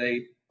has to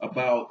say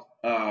about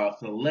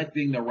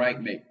selecting the right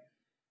mate.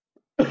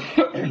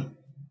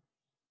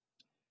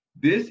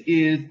 This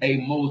is a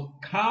most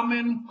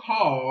common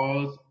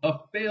cause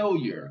of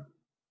failure.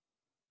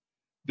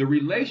 The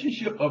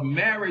relationship of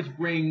marriage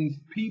brings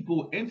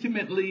people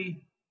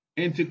intimately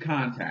into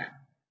contact.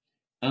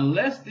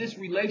 Unless this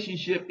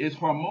relationship is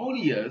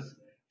harmonious,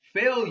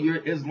 failure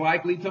is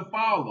likely to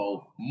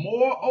follow.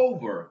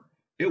 Moreover,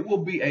 it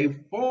will be a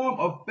form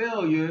of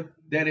failure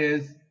that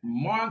is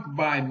marked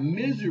by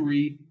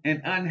misery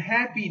and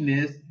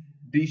unhappiness,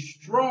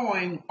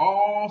 destroying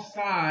all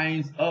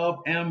signs of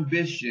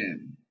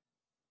ambition.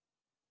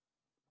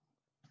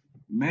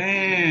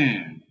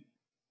 Man,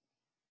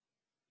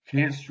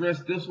 can't stress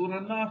this one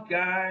enough,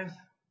 guys.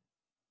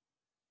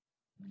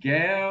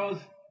 Gals,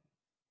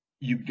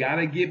 you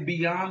gotta get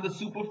beyond the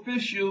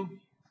superficial.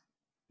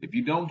 If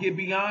you don't get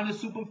beyond the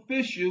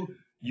superficial,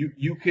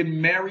 you can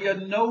marry a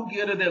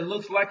no-getter that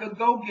looks like a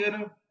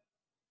go-getter.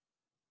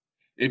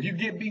 If you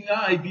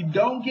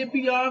don't get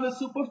beyond the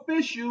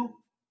superficial,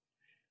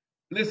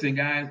 listen,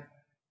 guys,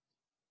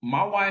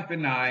 my wife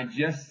and I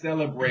just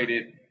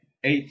celebrated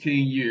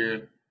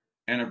 18-year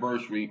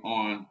anniversary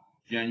on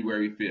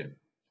January 5th,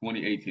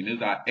 2018. This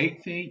is our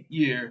 18th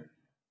year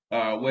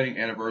wedding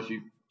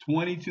anniversary,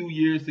 22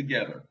 years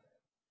together,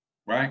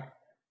 right?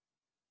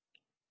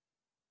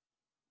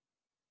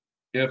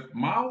 If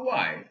my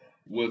wife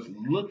was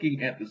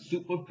looking at the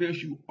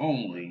superficial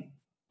only,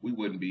 we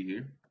wouldn't be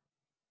here.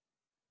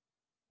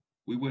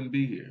 We wouldn't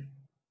be here.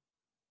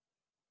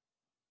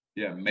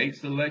 Yeah, mate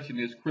selection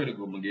is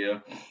critical,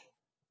 Miguel.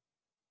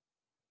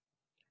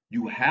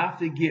 You have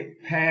to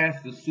get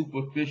past the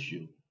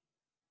superficial.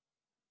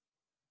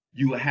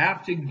 You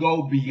have to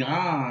go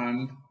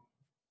beyond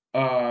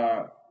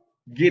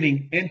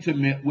getting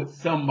intimate with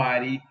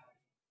somebody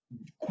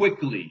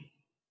quickly.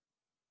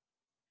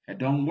 That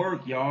don't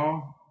work,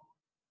 y'all.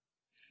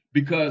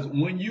 Because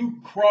when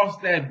you cross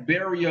that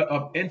barrier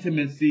of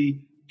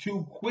intimacy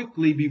too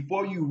quickly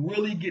before you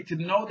really get to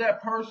know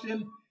that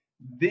person,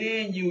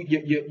 then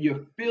your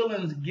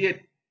feelings get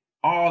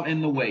all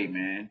in the way,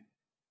 man.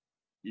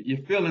 Your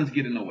feelings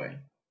get in the way,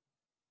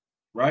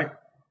 right?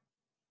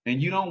 And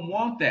you don't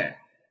want that.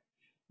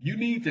 You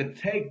need to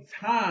take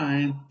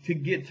time to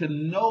get to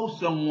know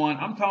someone.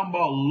 I'm talking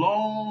about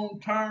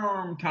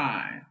long-term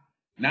time,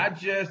 not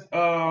just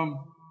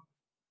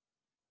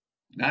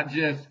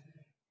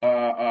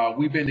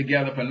we've been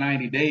together for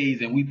 90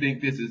 days and we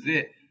think this is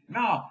it.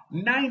 No,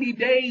 90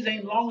 days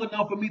ain't long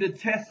enough for me to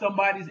test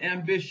somebody's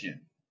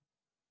ambition.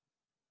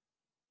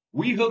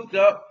 We hooked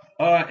up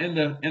in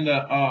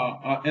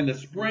the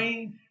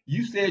spring.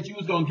 You said you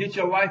was gonna get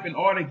your life in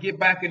order, get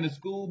back into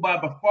school by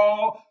the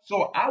fall.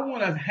 So I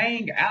want to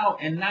hang out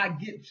and not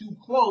get too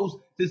close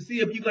to see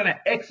if you're gonna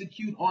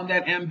execute on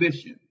that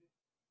ambition.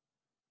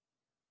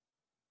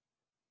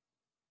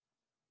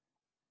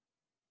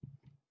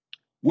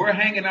 We're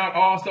hanging out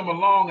all summer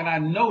long, and I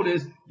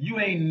noticed you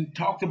ain't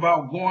talked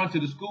about going to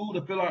the school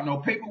to fill out no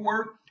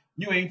paperwork.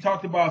 You ain't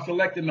talked about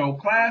selecting no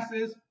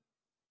classes.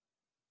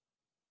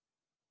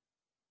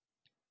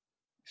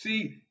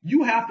 See,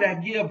 you have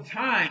to give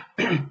time.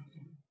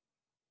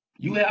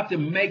 You have to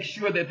make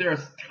sure that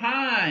there's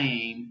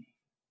time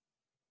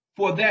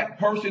for that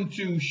person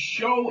to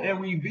show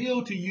and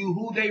reveal to you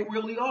who they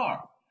really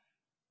are.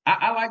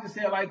 I like to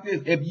say it like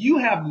this. If you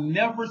have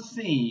never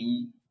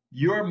seen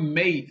your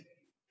mate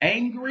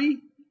angry,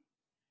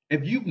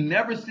 if you've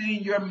never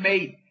seen your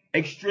mate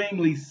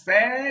extremely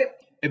sad,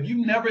 if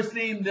you've never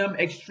seen them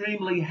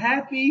extremely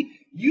happy,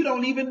 you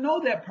don't even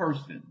know that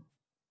person.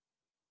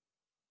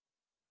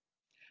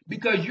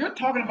 Because you're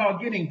talking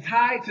about getting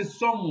tied to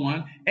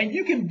someone, and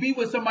you can be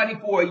with somebody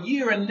for a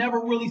year and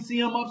never really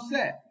see them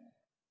upset.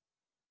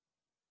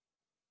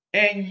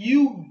 And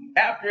you,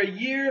 after a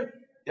year,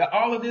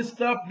 all of this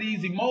stuff,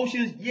 these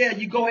emotions, yeah,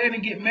 you go ahead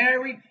and get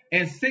married,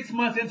 and 6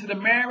 months into the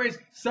marriage,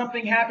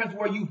 something happens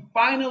where you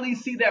finally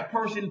see that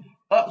person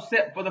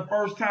upset for the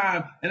first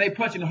time, and they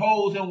punching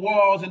holes in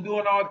walls and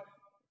doing all.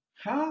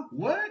 Huh?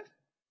 What?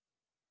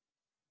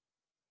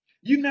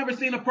 You've never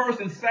seen a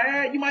person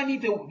sad? You might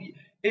need to.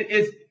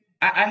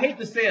 I hate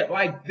to say it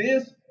like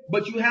this,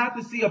 but you have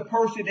to see a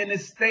person in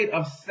this state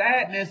of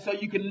sadness so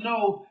you can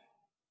know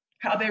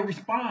how they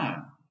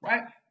respond,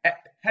 right?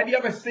 Have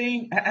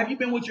you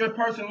been with your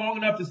person long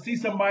enough to see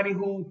somebody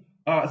who,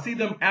 see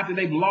them after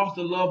they've lost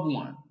a loved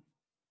one?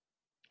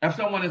 If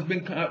someone has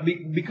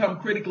become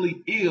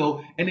critically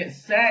ill and it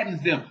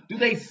saddens them, do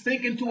they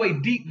sink into a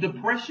deep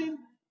depression?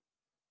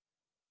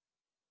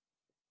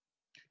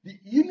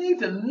 You need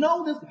to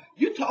know this.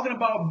 You're talking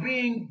about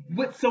being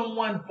with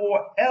someone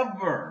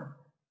forever.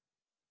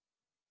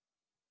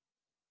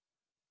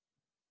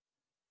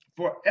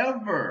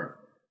 Forever.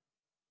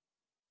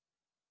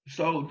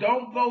 So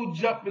don't go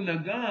jumping the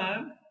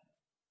gun.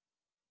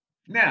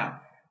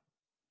 Now,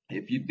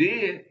 if you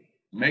did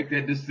make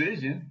that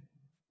decision,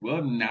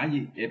 well, now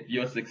if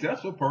you're a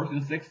successful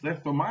person,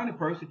 successful-minded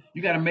person,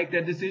 you got to make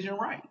that decision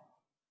right.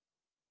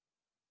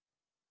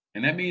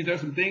 And that means there's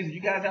some things that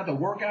you guys have to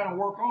work out and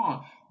work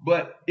on.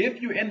 But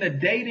if you're in the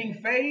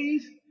dating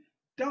phase,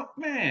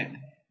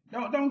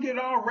 don't get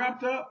all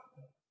wrapped up.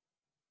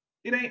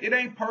 It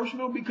ain't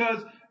personal,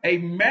 because a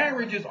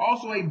marriage is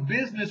also a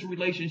business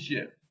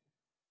relationship.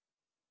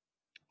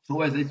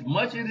 So as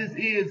much as it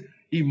is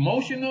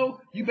emotional,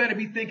 you better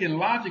be thinking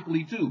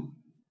logically too.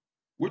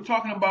 We're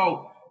talking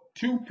about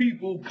two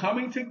people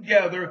coming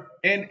together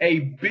in a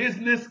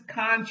business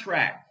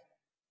contract.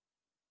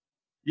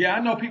 Yeah,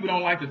 I know people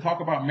don't like to talk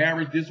about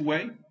marriage this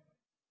way.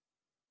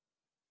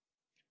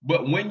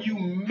 But when you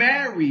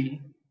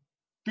marry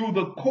through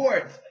the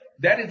courts,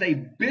 that is a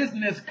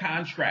business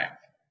contract.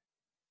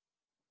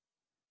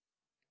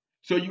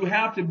 So you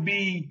have to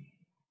be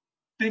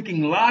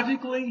thinking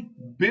logically,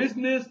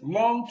 business,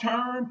 long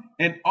term,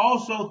 and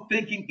also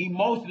thinking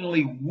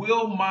emotionally.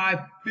 Will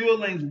my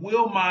feelings,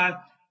 will my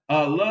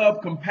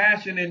love,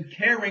 compassion, and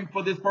caring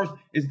for this person,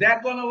 is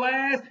that going to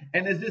last?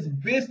 And is this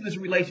business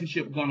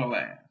relationship going to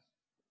last?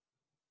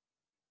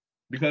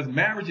 Because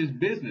marriage is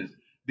business.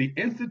 The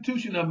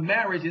institution of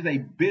marriage is a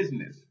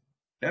business.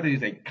 That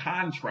is a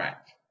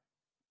contract.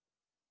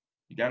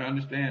 You got to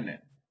understand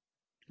that.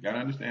 You got to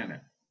understand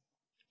that.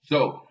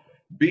 So,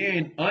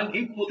 being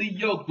unequally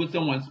yoked with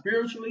someone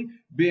spiritually,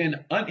 being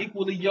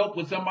unequally yoked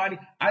with somebody.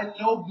 I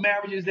know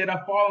marriages that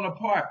are falling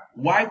apart.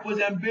 Wife was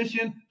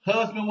ambition,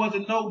 husband was a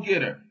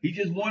no-getter. He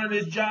just wanted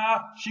his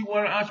job, she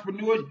wanted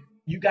entrepreneurs.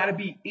 You got to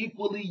be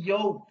equally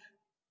yoked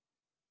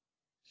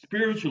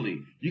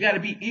spiritually. You got to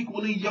be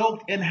equally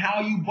yoked in how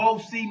you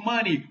both see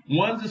money.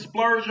 One's a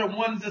splurger,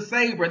 one's a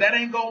saver. That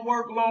ain't going to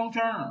work long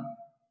term.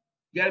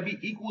 You got to be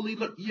equally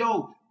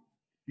yoked.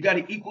 You got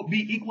to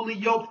be equally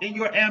yoked in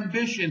your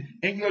ambition,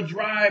 in your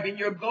drive, in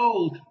your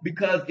goals.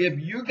 Because if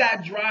you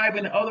got drive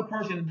and the other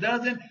person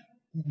doesn't,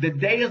 the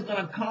day is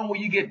going to come where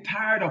you get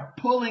tired of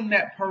pulling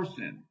that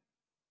person.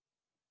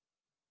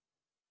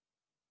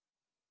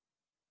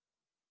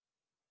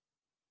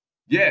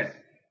 Yes,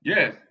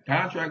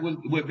 contract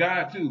with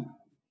God too.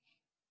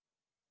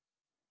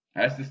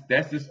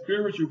 That's the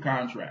spiritual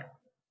contract.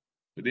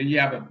 But then you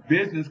have a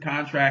business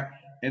contract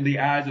in the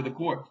eyes of the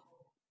court.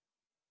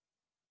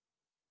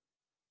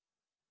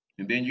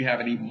 And then you have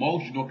an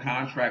emotional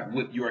contract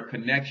with your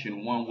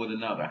connection one with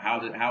another. How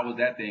is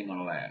that thing going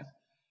to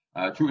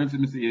last? True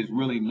intimacy is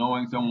really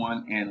knowing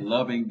someone and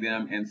loving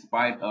them in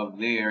spite of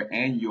their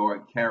and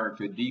your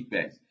character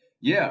defects.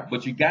 Yeah,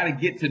 but you got to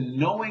get to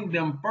knowing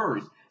them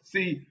first.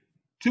 See,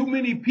 too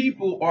many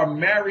people are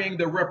marrying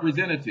the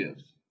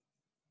representatives.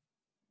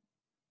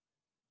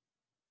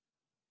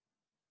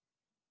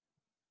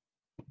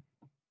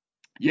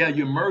 Yeah,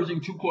 you're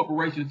merging two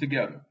corporations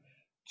together.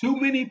 Too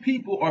many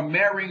people are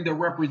marrying the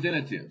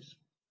representatives,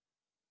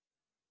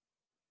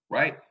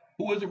 right?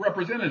 Who is a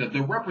representative?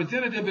 The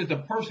representative is the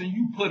person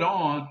you put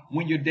on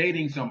when you're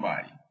dating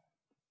somebody.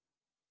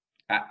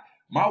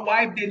 My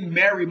wife didn't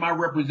marry my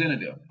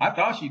representative. I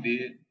thought she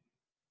did.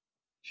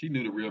 She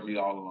knew the real me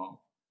all along,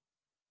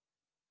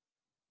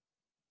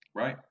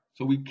 right?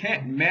 So we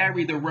can't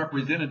marry the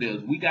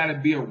representatives. We got to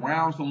be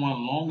around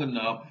someone long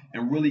enough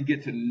and really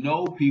get to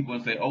know people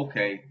and say,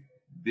 okay,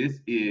 this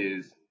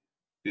is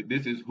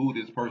who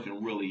this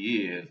person really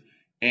is,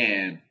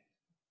 and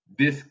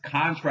this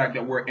contract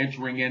that we're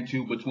entering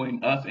into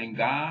between us and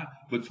God,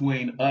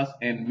 between us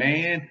and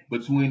man,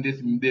 between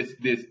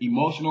this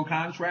emotional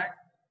contract,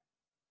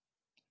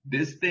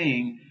 this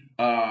thing,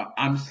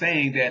 I'm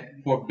saying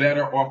that for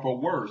better or for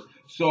worse.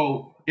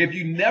 So if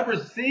you've never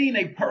seen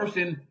a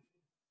person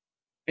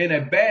in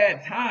a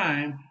bad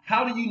time,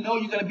 how do you know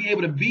you're going to be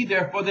able to be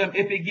there for them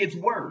if it gets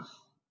worse?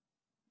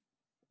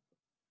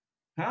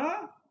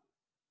 Huh?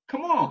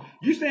 Come on.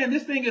 You're saying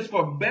this thing is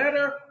for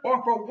better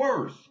or for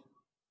worse?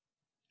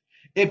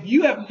 If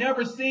you have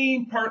never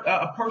seen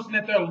a person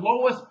at their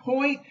lowest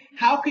point,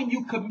 how can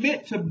you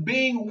commit to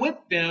being with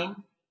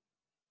them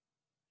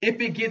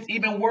if it gets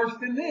even worse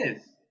than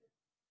this?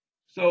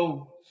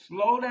 So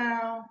slow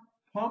down,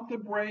 pump the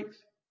brakes,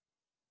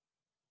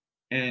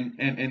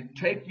 and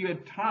take your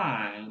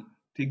time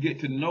to get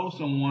to know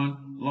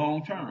someone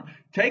long term.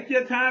 Take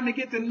your time to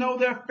get to know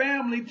their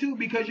family too,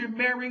 because you're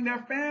marrying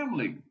their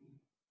family.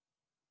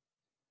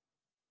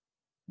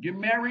 You're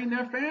marrying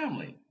their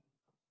family,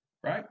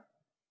 right?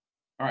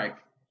 All right.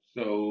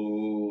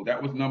 So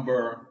that was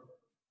number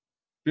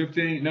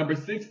 15. Number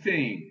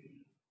 16,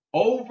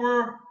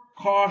 over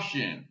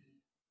caution,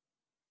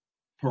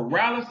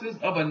 paralysis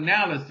of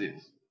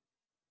analysis.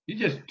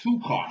 You're just too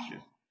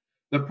cautious.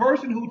 The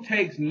person who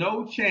takes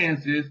no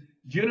chances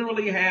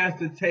generally has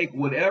to take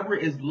whatever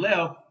is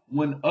left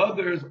when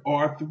others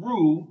are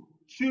through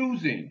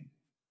choosing.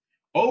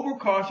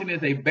 Overcaution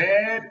is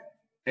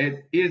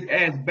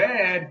as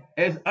bad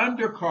as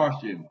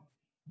undercaution.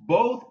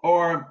 Both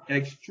are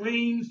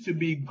extremes to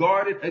be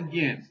guarded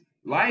against.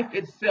 Life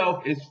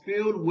itself is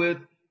filled with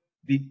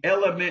the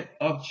element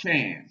of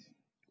chance.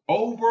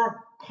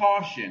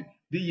 Overcaution.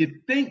 Do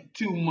you think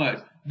too much?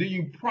 Do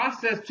you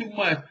process too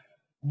much?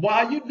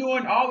 While you're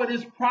doing all of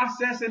this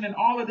processing and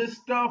all of this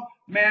stuff,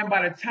 man,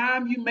 by the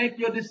time you make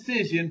your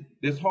decision,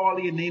 there's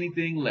hardly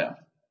anything left.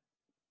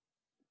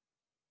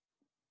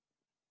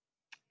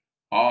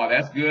 Oh,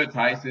 that's good,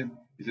 Tyson.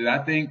 He said,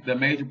 I think the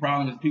major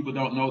problem is people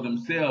don't know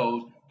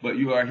themselves, but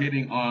you are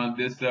hitting on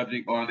this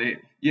subject on the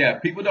yeah,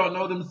 people don't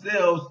know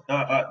themselves.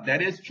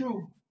 That is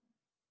true.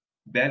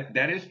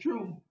 That is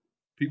true.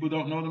 People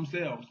don't know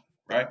themselves,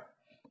 right?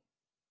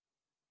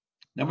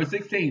 Number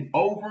 16,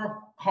 over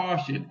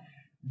caution.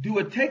 Do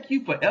it take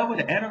you forever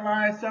to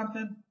analyze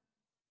something?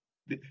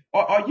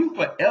 Are you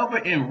forever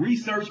in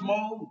research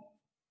mode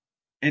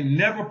and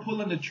never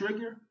pulling the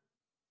trigger?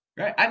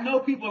 Right? I know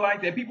people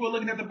like that. People are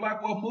looking at the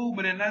Black Wealth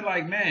Movement and they're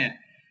like, man,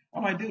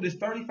 I'm like, dude, it's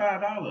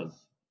 $35.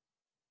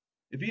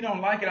 If you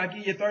don't like it, I'll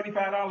give you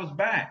 $35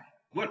 back.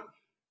 What?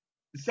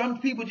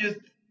 Some people just,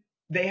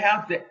 they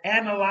have to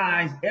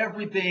analyze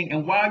everything.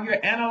 And while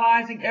you're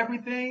analyzing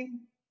everything,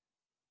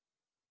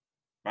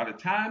 by the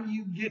time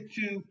you get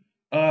to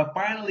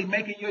finally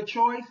making your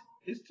choice,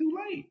 it's too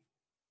late.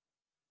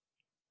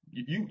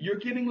 You're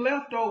getting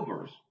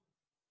leftovers,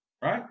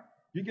 right?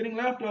 You're getting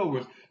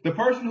leftovers. The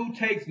person who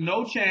takes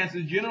no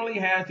chances generally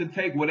has to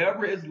take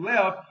whatever is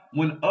left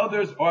when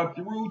others are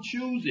through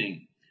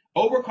choosing.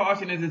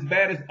 Overcaution is as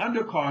bad as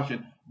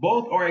undercaution.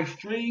 Both are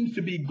extremes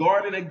to be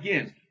guarded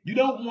against. You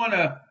don't want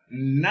to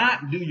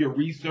not do your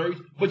research,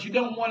 but you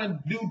don't want to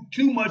do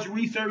too much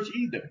research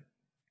either,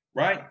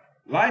 right?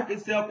 Life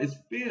itself is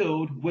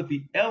filled with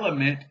the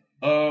element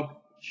of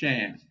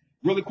chance.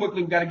 Really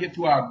quickly, we've got to get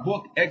to our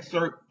book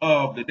excerpt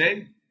of the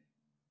day.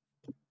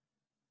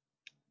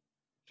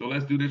 So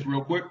let's do this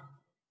real quick.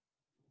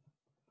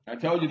 I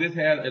told you this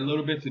had a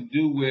little bit to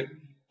do with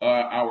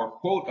our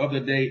quote of the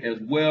day as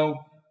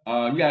well.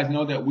 You guys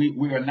know that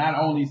we are not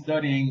only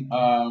studying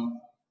the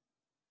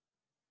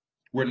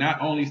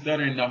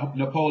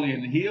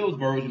Napoleon Hill's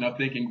version of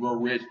Think and Grow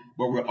Rich,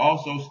 but we're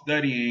also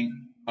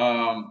studying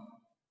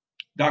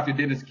Dr.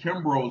 Dennis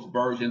Kimbro's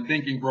version,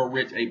 Think and Grow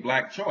Rich, A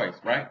Black Choice,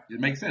 right? It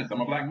makes sense.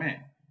 I'm a black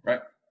man,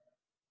 right?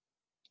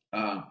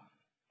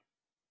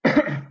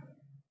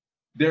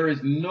 There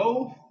is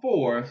no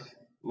force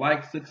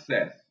like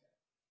success.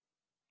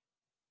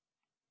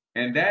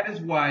 And that is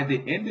why the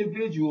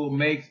individual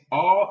makes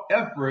all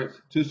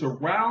efforts to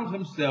surround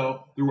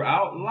himself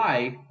throughout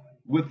life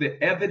with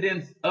the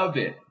evidence of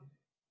it.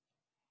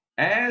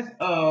 As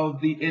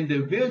of the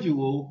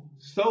individual,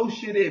 so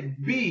should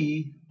it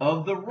be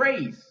of the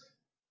race.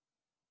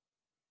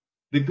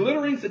 The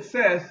glittering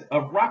success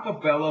of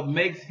Rockefeller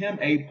makes him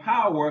a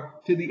power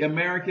to the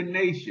American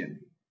nation.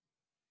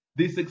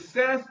 The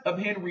success of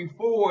Henry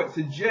Ford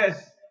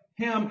suggests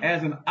him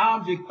as an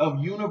object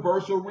of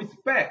universal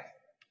respect.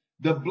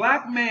 The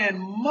black man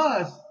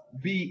must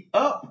be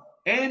up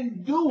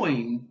and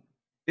doing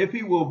if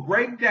he will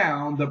break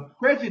down the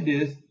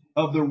prejudice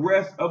of the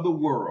rest of the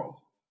world.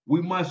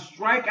 We must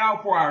strike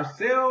out for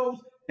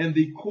ourselves in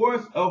the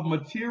course of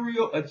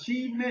material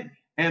achievement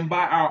and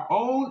by our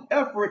own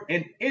effort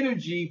and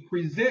energy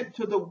present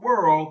to the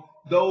world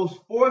those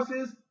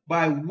forces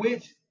by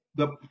which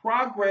the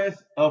progress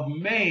of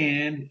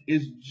man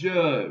is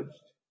judged.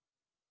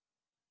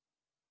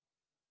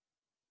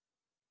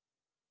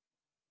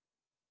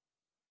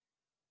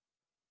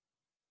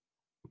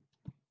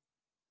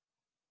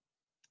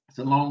 It's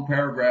a long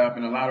paragraph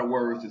and a lot of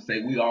words to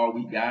say we all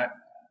we got.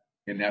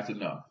 and that's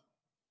enough.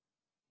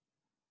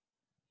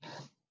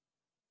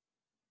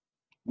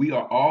 We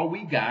are all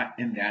we got,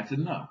 and that's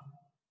enough.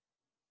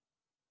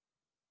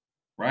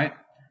 Right?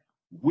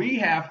 We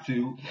have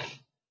to,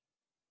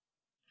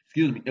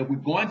 if we're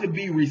going to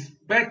be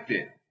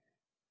respected,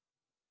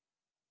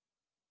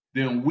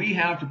 then we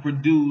have to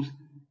produce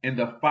in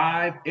the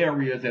 5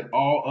 areas that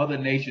all other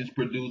nations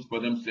produce for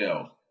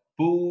themselves: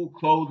 food,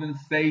 clothing,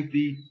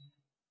 safety,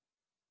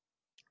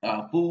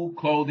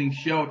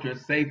 shelter,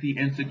 safety,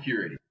 and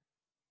security.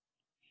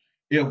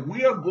 If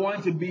we are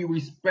going to be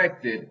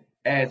respected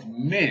as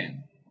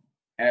men,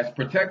 as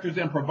protectors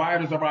and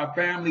providers of our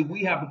family,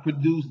 we have to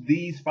produce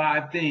these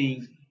 5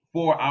 things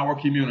for our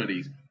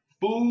communities: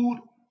 food,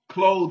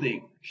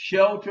 clothing,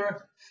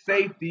 shelter,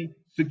 safety,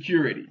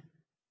 security.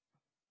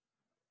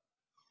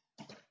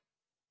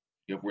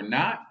 If we're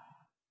not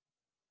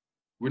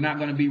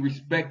going to be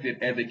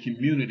respected as a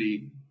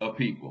community of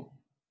people.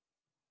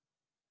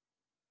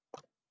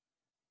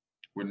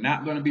 We're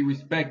not going to be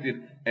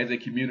respected as a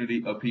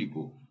community of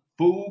people.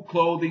 Food,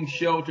 clothing,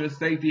 shelter,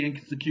 safety,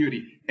 and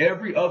security.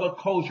 Every other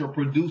culture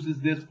produces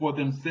this for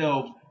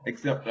themselves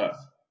except us,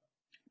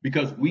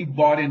 because we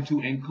bought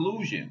into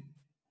inclusion.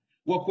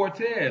 Well,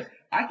 Cortez,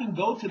 I can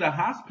go to the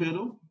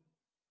hospital.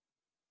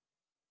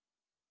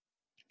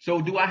 So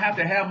do I have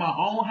to have my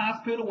own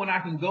hospital when I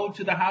can go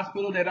to the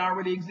hospital that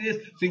already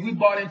exists? See, we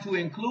bought into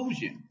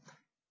inclusion.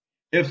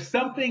 If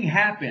something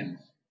happens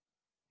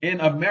in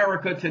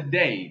America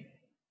today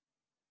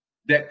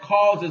that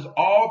causes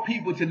all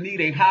people to need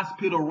a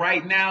hospital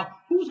right now,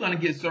 who's going to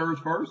get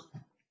served first?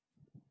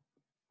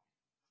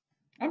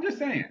 I'm just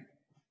saying.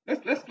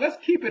 Let's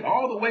keep it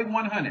all the way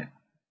 100.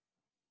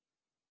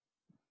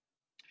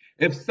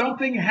 If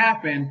something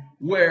happened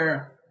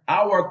where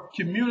our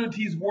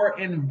communities were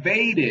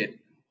invaded,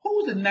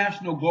 who's the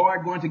National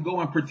Guard going to go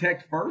and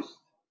protect first?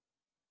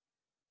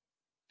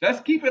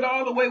 Let's keep it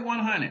all the way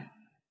 100.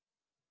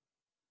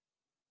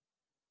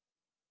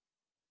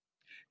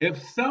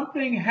 If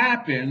something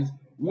happens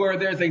where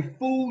there's a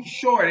food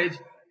shortage,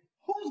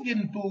 who's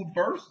getting food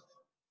first?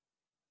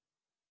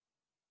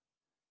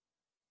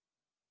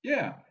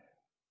 Yeah.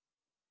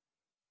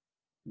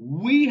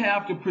 We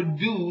have to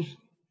produce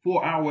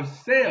for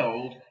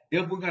ourselves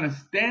if we're going to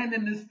stand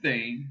in this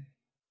thing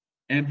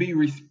and be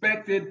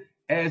respected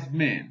as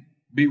men,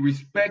 be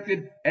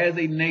respected as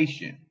a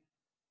nation.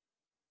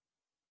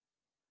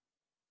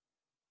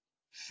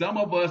 Some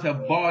of us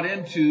have bought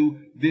into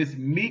this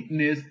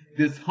meekness,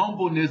 this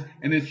humbleness,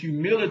 and this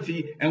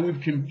humility, and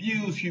we've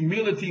confused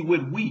humility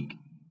with weak.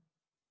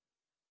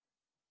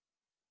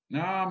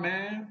 Nah,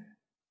 man.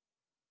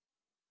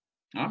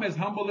 I'm as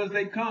humble as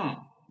they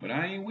come, but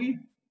I ain't weak.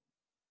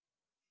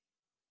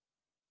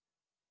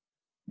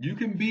 You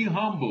can be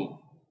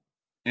humble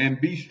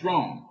and be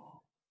strong.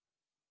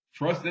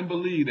 Trust and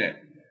believe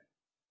that.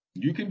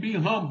 You can be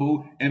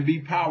humble and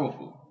be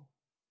powerful.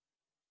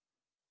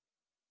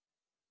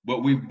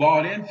 But we've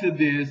bought into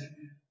this,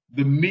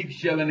 the meek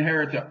shall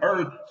inherit the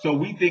earth, so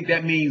we think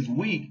that means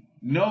weak.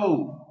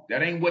 No,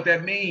 that ain't what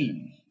that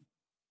means.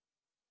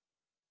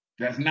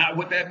 That's not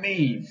what that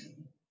means.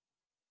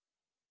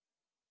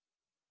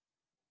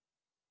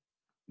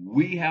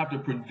 We have to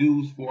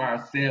produce for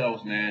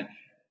ourselves, man.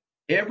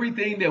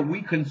 Everything that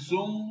we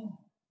consume,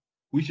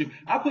 we should.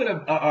 I put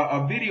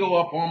a video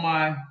up on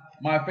my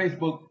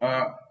Facebook.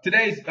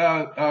 Today's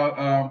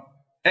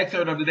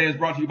excerpt of the day is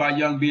brought to you by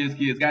Young Biz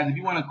Kids. Guys, if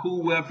you want a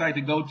cool website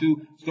to go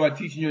to, start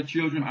teaching your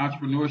children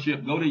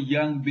entrepreneurship, go to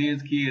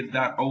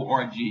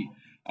youngbizkids.org.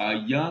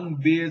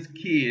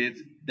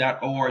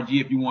 Youngbizkids.org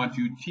if you want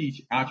to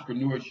teach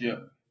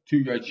entrepreneurship to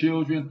your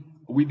children.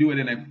 We do it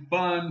in a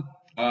fun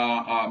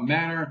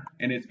manner,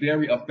 and it's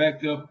very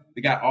effective.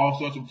 They got all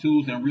sorts of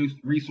tools and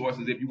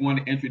resources. If you want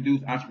to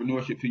introduce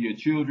entrepreneurship to your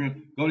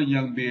children, go to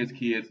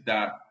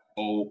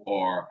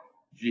youngbizkids.org.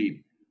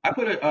 I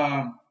put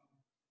a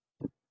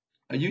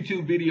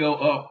YouTube video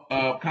up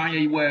of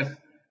Kanye West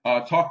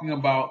talking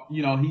about,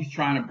 he's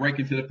trying to break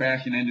into the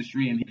fashion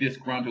industry, and he's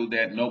disgruntled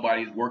that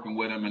nobody's working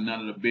with him and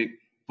none of the big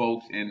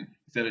folks, and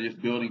instead of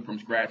just building from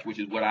scratch, which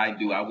is what I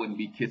do, I wouldn't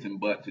be kissing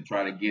butt to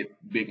try to get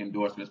big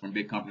endorsements from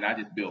big companies. I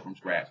just build from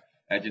scratch.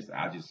 I just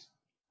have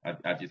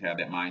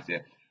that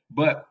mindset.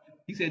 But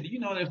he said, do you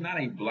know there's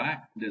not a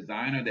black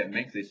designer that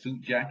makes a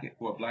suit jacket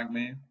for a black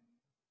man?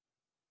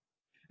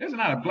 There's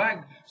not a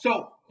black.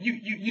 So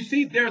you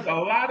see, there's a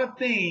lot of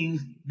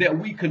things that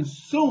we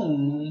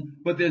consume,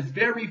 but there's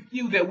very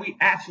few that we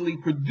actually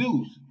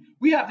produce.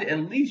 We have to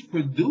at least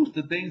produce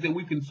the things that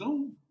we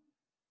consume.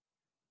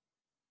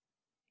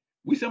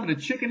 We some of the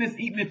chickenest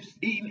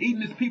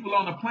eatingest people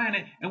on the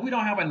planet, and we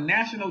don't have a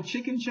national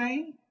chicken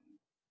chain?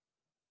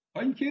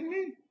 Are you kidding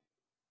me?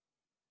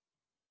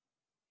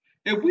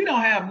 If we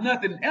don't have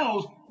nothing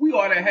else, we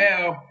ought to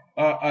have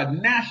a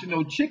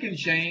national chicken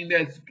chain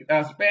that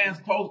spans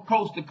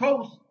coast to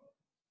coast,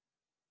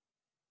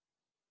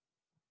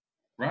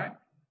 right?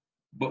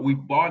 But we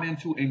bought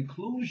into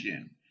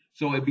inclusion.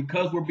 So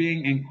because we're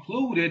being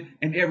included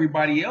in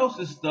everybody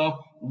else's stuff,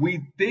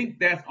 we think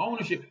that's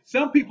ownership.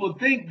 Some people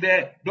think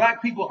that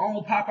black people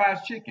own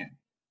Popeye's chicken.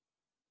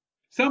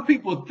 Some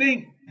people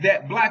think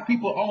that black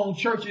people own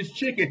church's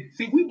chicken.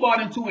 See, we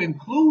bought into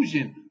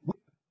inclusion.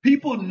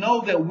 People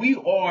know that we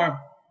are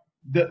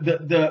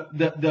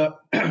the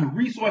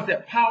resource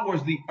that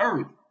powers the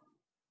earth.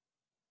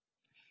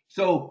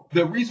 So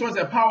the resource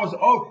that powers,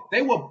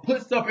 they will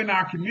put stuff in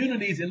our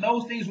communities, and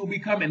those things will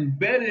become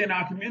embedded in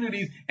our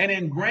communities and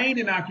ingrained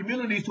in our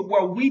communities to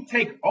where we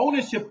take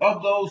ownership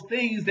of those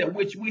things that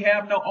which we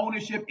have no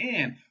ownership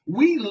in.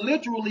 We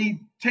literally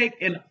take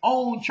and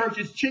own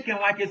church's chicken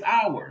like it's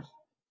ours.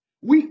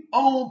 We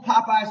own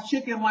Popeye's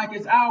chicken like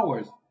it's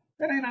ours.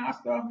 That ain't our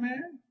stuff,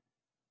 man.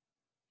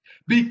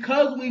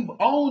 Because we've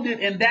owned it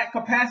in that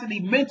capacity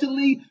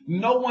mentally,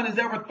 no one has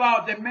ever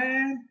thought that,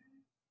 man,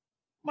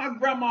 my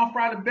grandma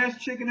fried the best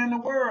chicken in the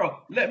world.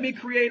 Let me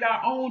create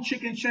our own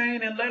chicken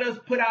chain and let us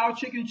put our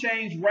chicken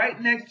chains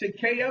right next to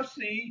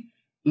KFC,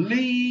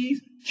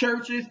 Lee's,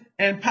 Church's,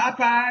 and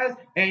Popeyes,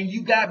 and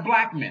you got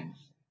Blackman's.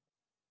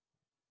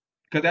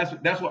 Because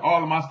that's what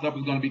all of my stuff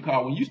is going to be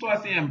called. When you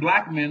start seeing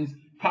Blackman's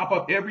pop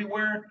up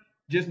everywhere,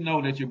 just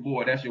know that your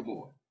boy, that's your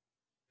boy.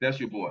 That's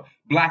your boy.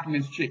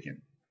 Blackman's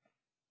chicken.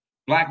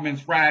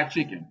 Blackman's fried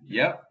chicken.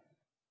 Yep.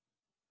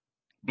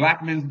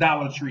 Blackman's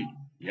Dollar Tree.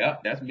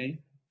 Yep, that's me.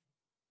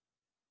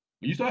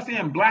 When you start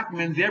seeing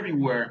Blackman's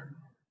everywhere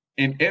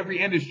in every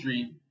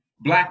industry,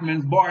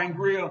 Blackman's Bar and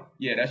Grill,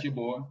 yeah, that's your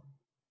boy.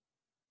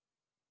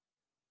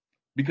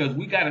 Because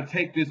we got to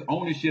take this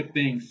ownership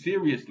thing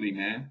seriously,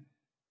 man.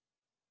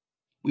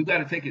 We've got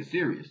to take it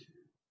serious,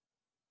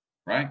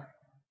 right?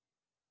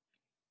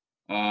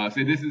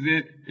 So this is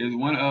it. It's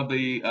one of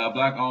the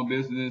black-owned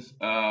business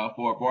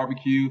for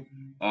barbecue.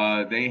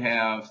 They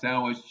have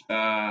sandwich,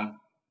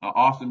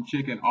 awesome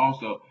chicken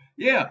also.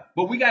 Yeah,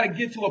 but we got to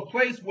get to a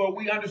place where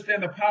we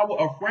understand the power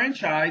of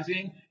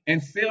franchising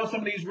and sell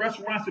some of these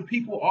restaurants to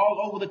people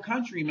all over the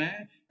country,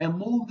 man, and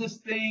move this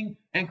thing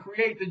and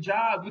create the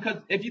jobs. Because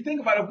if you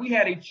think about it, if we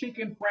had a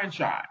chicken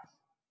franchise,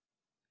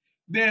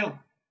 then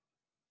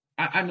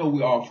I know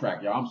we're off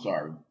track, y'all. I'm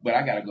sorry, but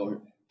I got to go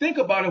here. Think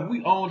about if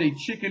we owned a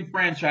chicken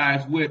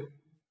franchise with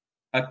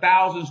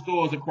 1,000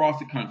 stores across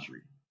the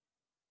country,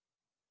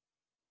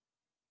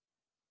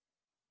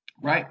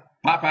 right?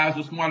 Popeyes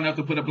was smart enough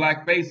to put a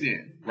black face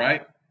in,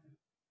 right?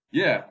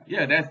 Yeah,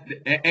 that's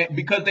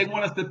because they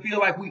want us to feel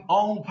like we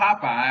own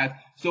Popeyes,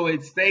 so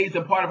it stays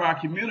a part of our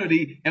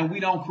community, and we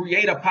don't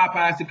create a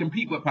Popeyes to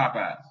compete with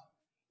Popeyes,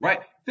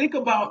 right? Think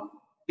about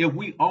if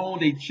we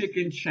owned a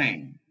chicken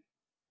chain,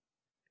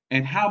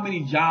 and how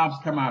many jobs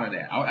come out of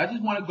that. I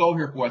just want to go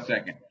here for a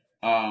second.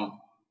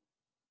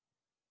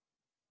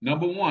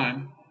 Number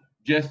one,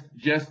 just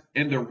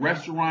in the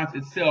restaurants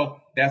itself,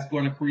 that's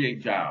going to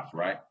create jobs,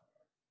 right?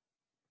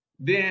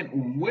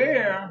 Then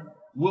where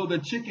will the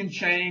chicken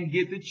chain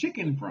get the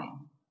chicken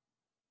from?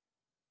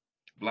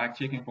 Black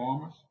chicken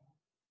farmers?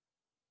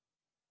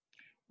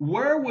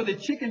 Where will the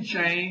chicken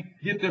chain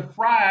get the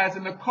fries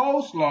and the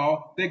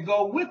coleslaw that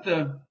go with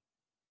the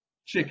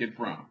chicken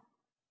from?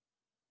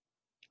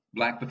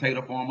 Black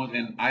potato farmers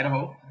in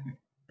Idaho,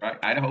 right?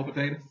 Idaho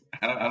potatoes?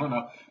 I don't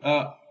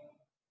know.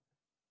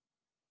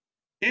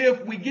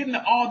 If we get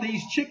into all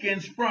these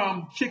chickens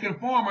from chicken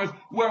farmers,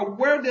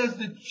 where does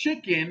the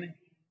chicken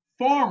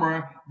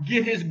farmer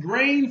get his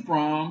grain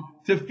from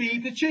to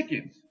feed the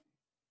chickens?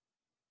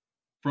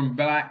 From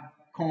black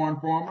corn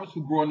farmers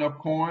who grow enough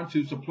corn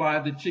to supply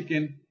the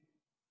chicken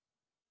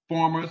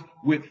farmers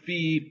with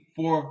feed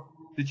for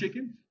the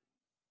chickens?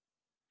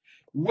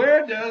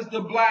 Where does the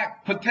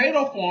black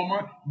potato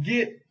farmer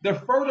get the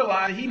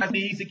fertilizer he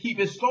needs to keep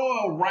his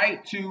soil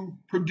right to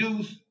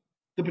produce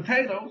the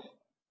potatoes?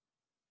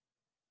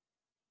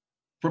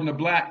 From the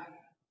black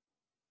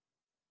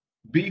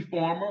beef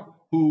farmer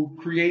who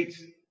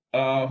creates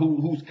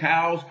whose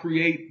cows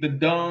create the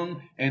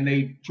dung and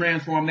they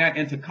transform that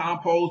into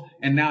compost,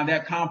 and now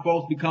that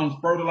compost becomes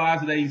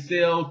fertilizer that he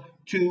sells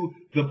to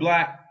the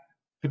black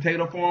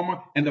potato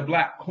farmer and the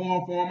black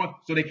corn farmer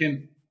so they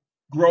can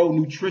grow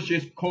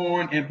nutritious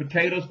corn and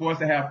potatoes for us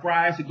to have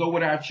fries to go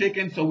with our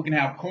chicken, so we can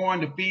have corn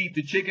to feed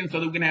the chickens,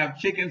 so that we can have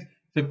chickens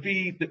to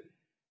feed the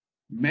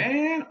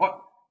man.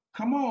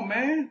 Come on,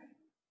 man.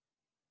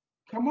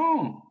 Come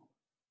on.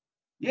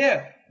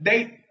 Yeah,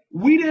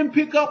 we didn't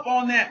pick up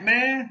on that,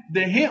 man.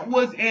 The hint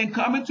was in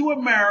Coming to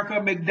America,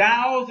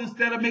 McDowell's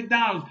instead of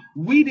McDonald's.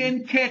 We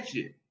didn't catch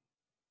it.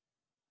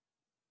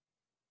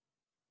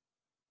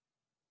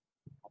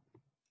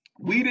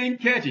 We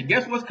didn't catch it.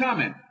 Guess what's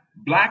coming?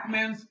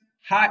 Blackman's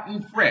Hot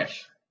and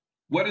Fresh.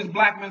 What is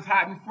Blackman's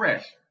Hot and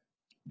Fresh?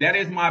 That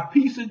is my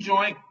pizza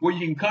joint where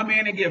you can come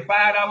in and get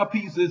 $5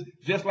 pizzas,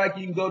 just like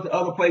you can go to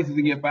other places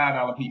and get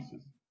 $5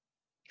 pizzas.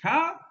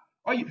 Huh?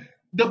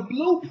 The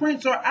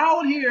blueprints are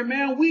out here,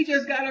 man. We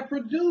just gotta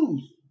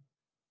produce.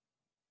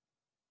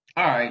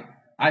 All right,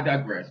 I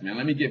digress, man.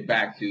 Let me get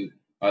back to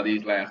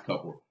these last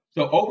couple.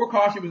 So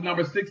overcaution was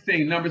number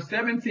 16. Number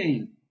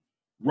 17,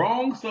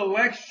 wrong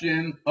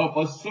selection of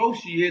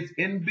associates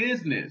in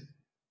business.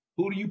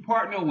 Who do you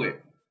partner with?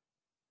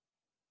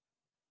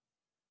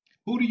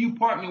 Who do you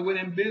partner with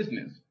in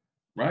business,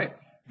 right?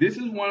 This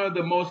is one of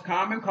the most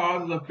common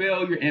causes of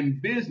failure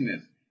in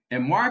business.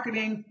 And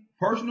marketing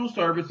personal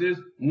services,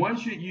 one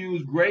should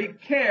use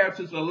great care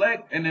to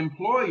select an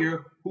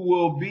employer who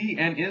will be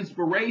an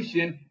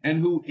inspiration and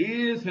who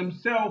is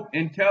himself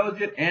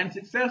intelligent and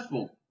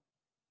successful.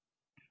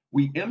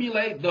 We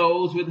emulate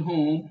those with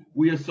whom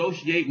we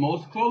associate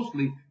most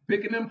closely.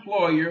 Pick an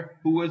employer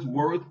who is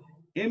worth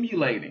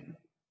emulating,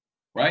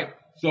 right?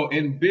 So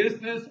in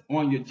business,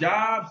 on your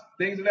jobs,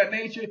 things of that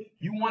nature,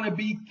 you want to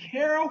be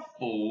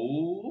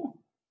careful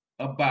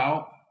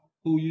about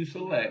who you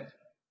select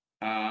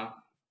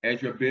as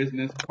your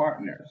business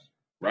partners,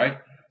 right?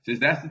 Since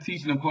that's the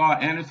teaching of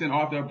Claude Anderson,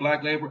 author of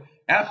Black Labor.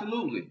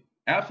 Absolutely,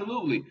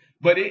 absolutely.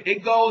 But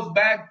it goes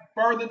back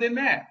further than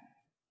that.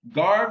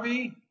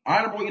 Garvey,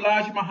 Honorable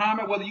Elijah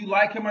Muhammad, whether you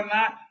like him or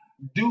not,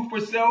 do for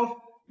self,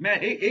 man,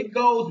 it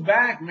goes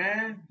back,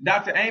 man.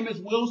 Dr. Amos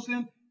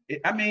Wilson,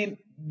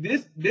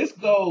 this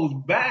goes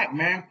back,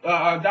 man.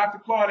 Dr.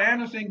 Claude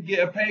Anderson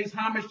pays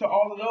homage to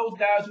all of those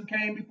guys who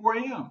came before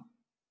him.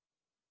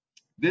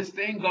 This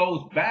thing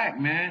goes back,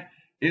 man.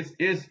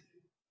 It's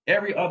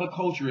every other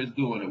culture is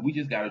doing it. We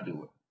just got to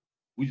do it.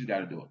 We just got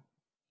to do it,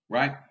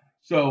 right?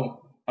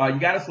 So you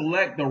got to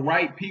select the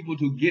right people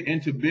to get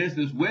into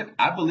business with.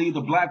 I believe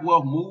the Black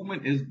Wealth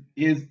Movement is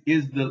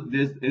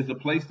the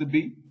place to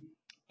be.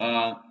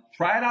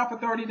 Try it out for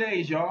 30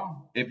 days,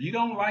 y'all. If you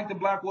don't like the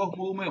Black Wealth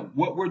Movement,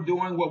 what we're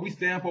doing, what we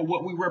stand for,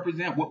 what we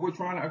represent, what we're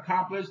trying to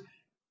accomplish,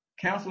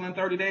 cancel in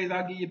 30 days,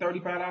 I'll give you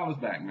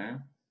 $35 back,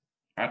 man.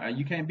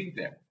 You can't beat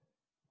that.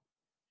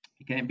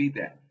 You can't beat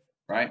that,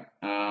 right?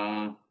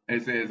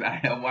 It says, I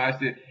have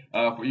watched it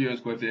for years,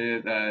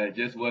 Cortez.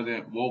 Just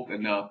wasn't woke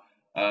enough.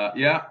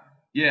 Yeah,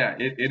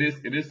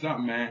 it is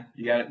something, man.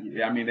 You got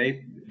to, I mean,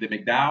 the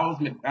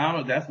McDonald's,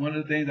 that's one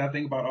of the things I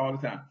think about all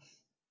the time.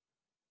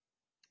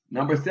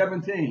 Number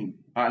 17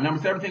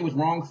 was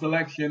wrong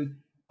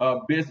selection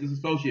of business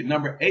associate.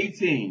 Number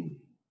 18,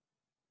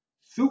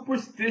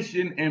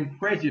 superstition and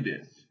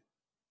prejudice.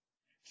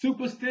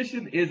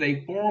 Superstition is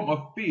a form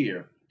of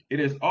fear. It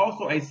is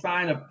also a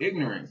sign of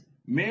ignorance.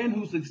 Men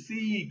who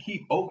succeed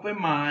keep open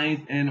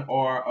minds and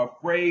are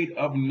afraid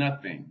of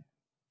nothing.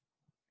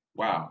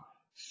 Wow.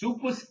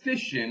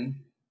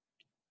 Superstition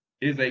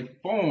is a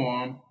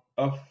form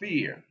of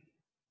fear.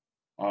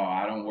 Oh,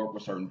 I don't work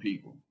with certain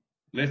people.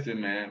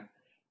 Listen, man.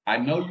 I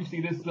know you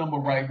see this symbol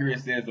right here. It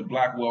says the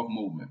Black Wealth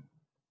Movement.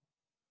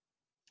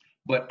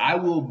 But I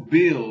will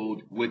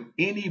build with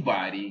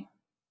anybody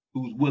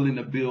who's willing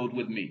to build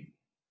with me.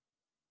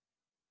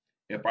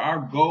 If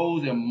our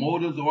goals and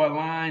motives are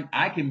aligned,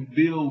 I can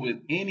build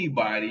with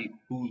anybody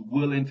who's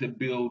willing to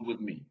build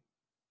with me.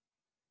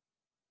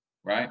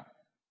 Right?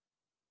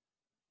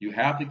 You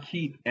have to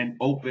keep an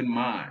open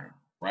mind,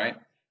 right?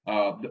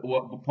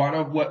 Part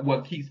of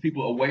what keeps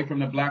people away from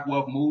the Black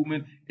Wealth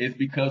Movement is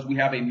because we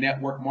have a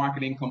network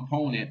marketing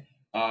component,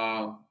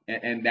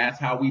 and that's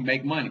how we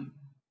make money.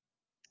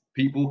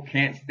 People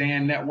can't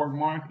stand network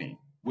marketing,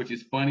 which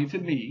is funny to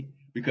me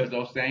because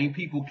those same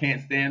people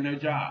can't stand their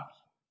jobs,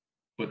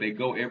 but they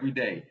go every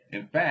day.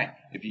 In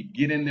fact, if you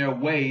get in their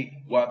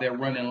way while they're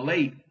running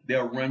late,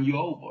 they'll run you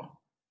over.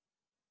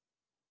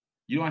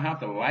 You don't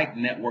have to like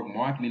network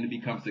marketing to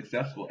become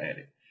successful at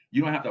it.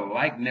 You don't have to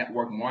like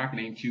network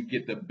marketing to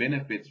get the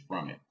benefits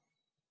from it.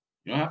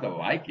 You don't have to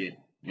like it.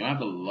 You don't have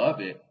to love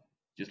it.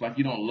 Just like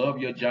you don't love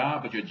your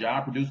job, but your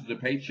job produces a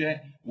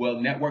paycheck. Well,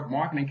 network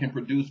marketing can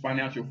produce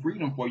financial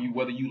freedom for you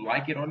whether you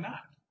like it or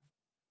not.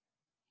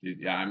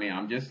 I mean,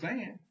 I'm just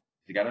saying.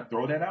 You got to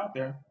throw that out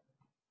there.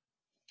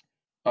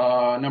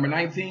 Number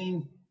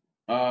 19,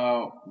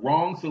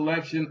 wrong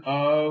selection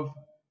of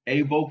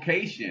a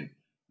vocation.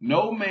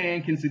 No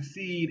man can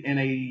succeed in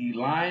a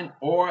line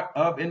or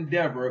of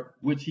endeavor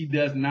which he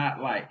does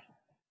not like.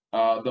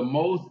 The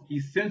most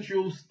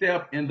essential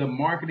step in the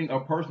marketing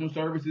of personal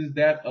services is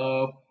that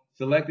of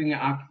selecting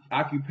an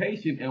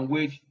occupation in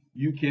which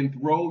you can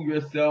throw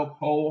yourself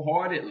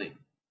wholeheartedly,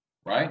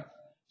 right?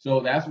 So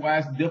that's why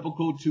it's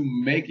difficult to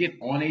make it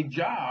on a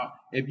job.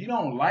 If you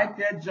don't like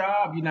that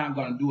job, you're not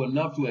going to do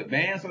enough to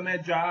advance on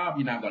that job.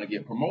 You're not going to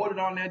get promoted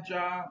on that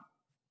job.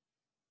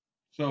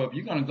 So if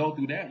you're going to go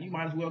through that, you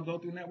might as well go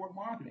through network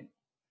marketing.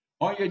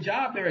 On your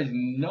job, there is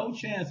no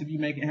chance of you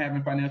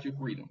having financial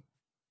freedom.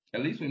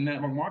 At least with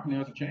network marketing,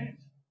 there's a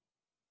chance.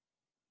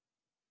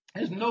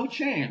 There's no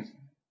chance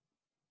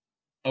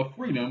of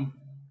freedom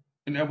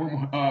in network,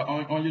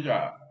 on your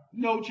job.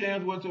 No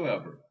chance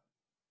whatsoever.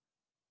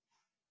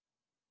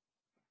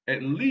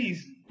 At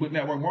least with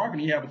network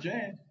marketing, you have a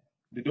chance.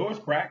 The door's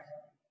cracked.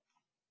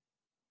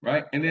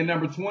 Right? And then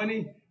number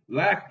 20,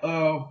 lack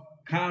of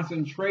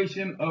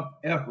concentration of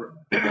effort.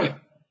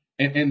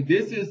 and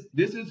this is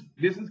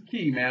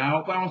key, man. I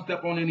hope I don't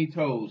step on any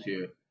toes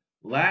here.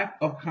 Lack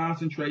of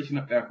concentration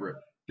of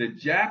effort. The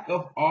jack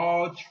of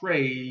all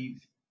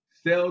trades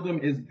seldom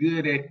is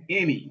good at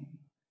any.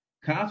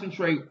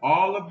 Concentrate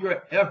all of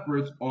your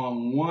efforts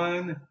on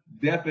one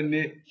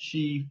definite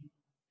chief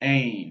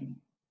aim.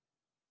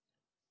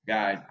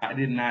 Guys, I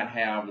did not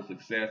have the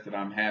success that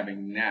I'm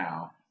having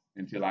now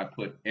until I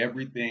took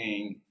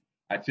everything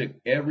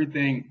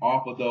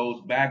off of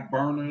those back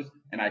burners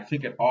and I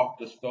took it off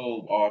the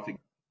stove altogether.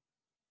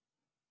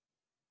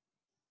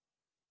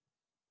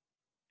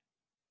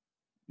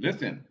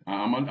 Listen,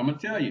 I'm gonna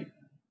tell you,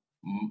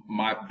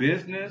 my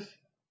business,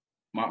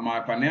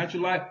 my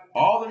financial life,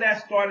 all of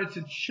that started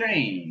to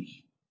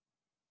change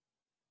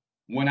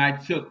when I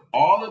took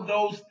all of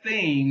those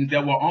things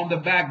that were on the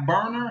back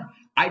burner,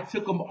 I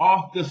took them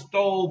off the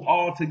stove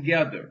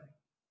altogether.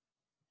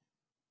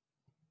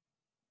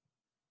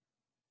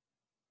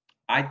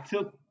 I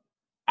took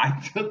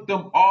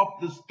them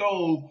off the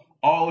stove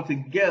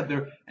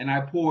altogether, and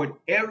I poured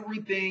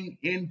everything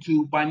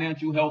into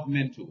Financial Health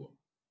Mentor.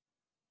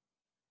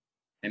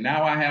 And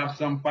now I have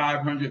some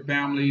 500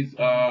 families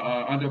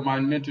under my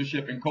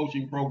mentorship and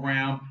coaching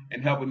program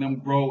and helping them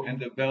grow and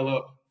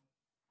develop.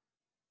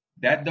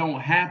 That don't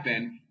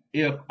happen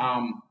if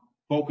I'm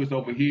focused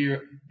over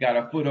here, got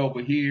a foot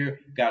over here,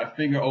 got a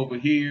finger over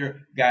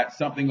here, got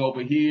something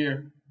over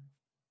here.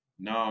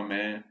 No,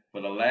 man.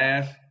 For the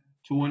last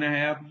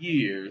 2.5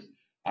 years,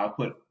 I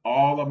put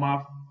all of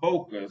my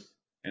focus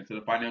into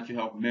the Financial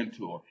Health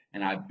Mentor,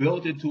 and I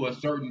built it to a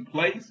certain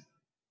place.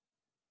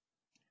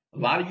 A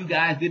lot of you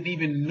guys didn't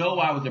even know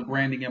I was a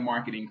branding and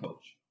marketing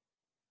coach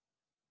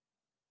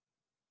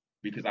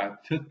because I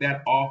took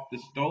that off the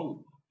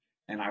stove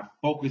and I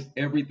focused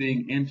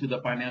everything into the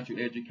financial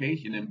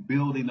education and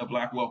building the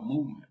Black Wealth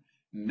Movement.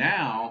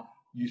 Now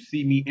you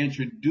see me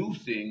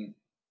introducing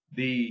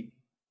the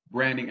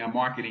branding and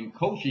marketing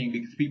coaching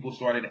because people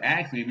started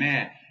asking me,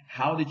 man,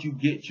 how did you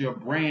get your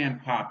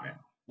brand popping?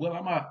 Well,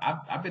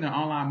 I've been an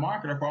online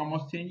marketer for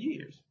almost 10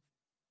 years.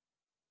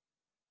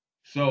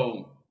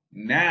 So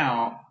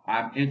now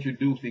I'm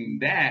introducing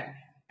that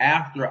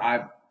after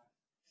I've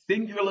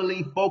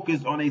singularly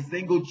focused on a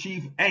single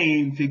chief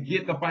aim to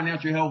get the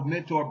Financial Health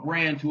Mentor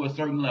brand to a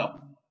certain level.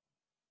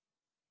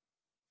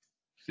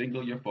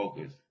 Single your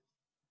focus.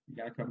 You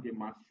got to come get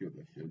my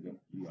sugar.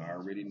 You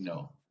already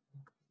know.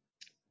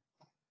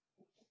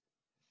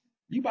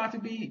 You about to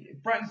be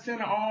front and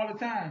center all the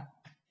time.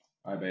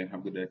 All right, babe.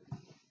 Have a good day.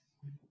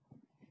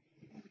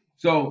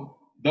 So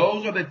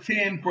those are the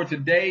 10 for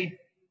today.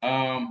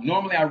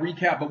 Normally I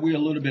recap, but we're a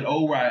little bit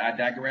over. I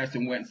digressed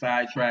and went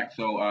sidetracked,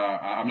 so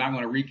I'm not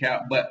going to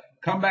recap. But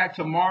come back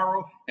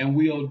tomorrow, and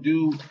we'll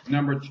do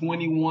number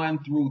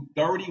 21 through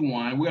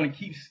 31. We're going to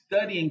keep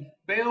studying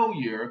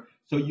failure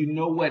so you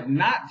know what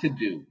not to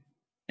do.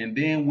 And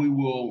then we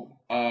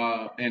will,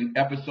 in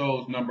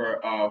episodes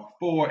number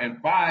 4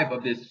 and 5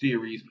 of this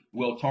series,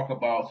 we'll talk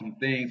about some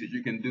things that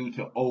you can do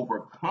to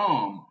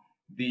overcome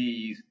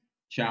these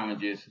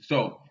challenges.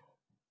 So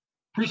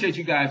appreciate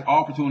you guys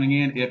all for tuning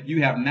in. If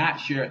you have not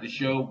shared the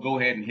show, go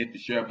ahead and hit the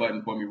share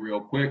button for me real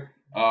quick.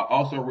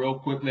 Also, real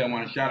quickly, I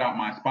want to shout out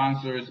my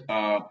sponsors,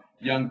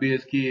 Young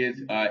Biz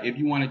Kids. If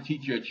you want to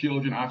teach your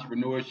children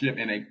entrepreneurship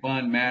in a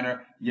fun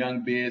manner,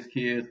 Young Biz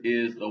Kids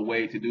is a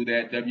way to do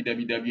that.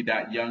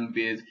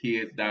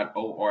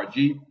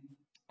 www.youngbizkids.org.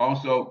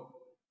 Also,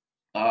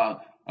 my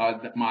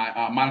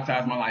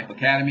Monetize My Life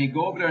Academy.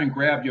 Go over there and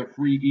grab your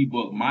free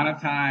ebook,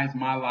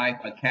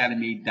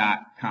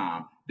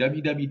 monetizemylifeacademy.com.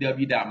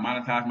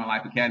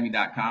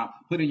 www.monetizemylifeacademy.com.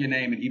 Put in your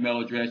name and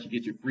email address. You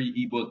get your free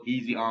ebook,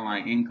 Easy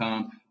Online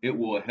Income. It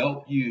will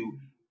help you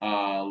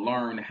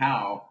learn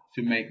how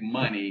to make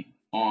money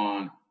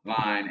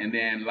online. And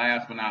then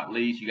last but not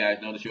least, you guys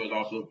know the show is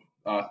also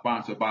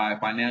sponsored by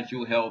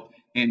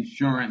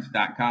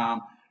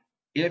financialhealthinsurance.com.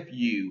 If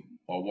you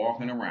are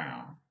walking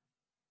around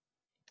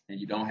and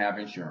you don't have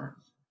insurance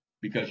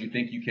because you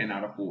think you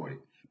cannot afford it,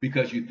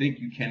 because you think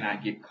you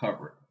cannot get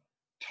covered,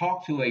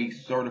 talk to a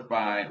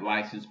certified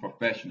licensed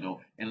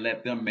professional and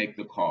let them make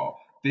the call.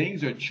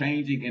 Things are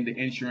changing in the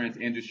insurance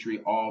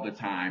industry all the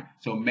time.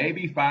 So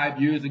maybe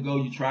 5 years ago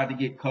you tried to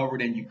get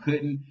covered and you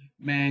couldn't.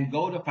 Man,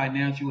 go to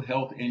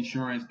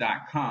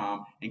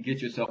financialhealthinsurance.com and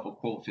get yourself a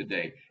quote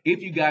today.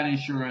 If you got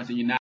insurance and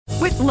you're not.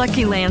 With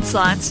Lucky Land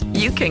Slots,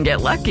 you can get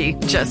lucky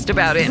just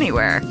about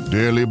anywhere.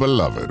 Dearly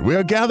beloved, we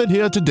are gathered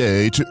here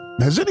today to...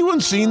 Has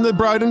anyone seen the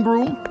bride and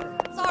groom?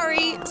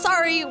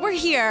 Sorry, we're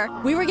here.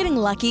 We were getting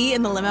lucky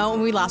in the limo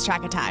and we lost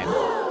track of time.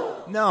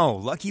 No,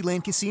 Lucky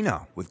Land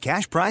Casino, with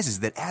cash prizes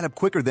that add up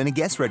quicker than a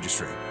guest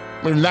registry.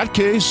 In that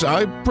case,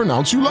 I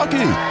pronounce you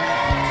lucky.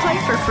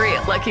 Play for free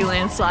at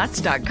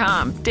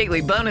LuckyLandSlots.com.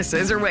 Daily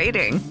bonuses are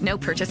waiting. No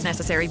purchase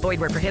necessary. Void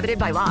where prohibited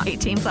by law.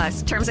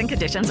 18+. Terms and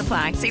conditions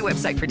apply. See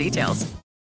website for details.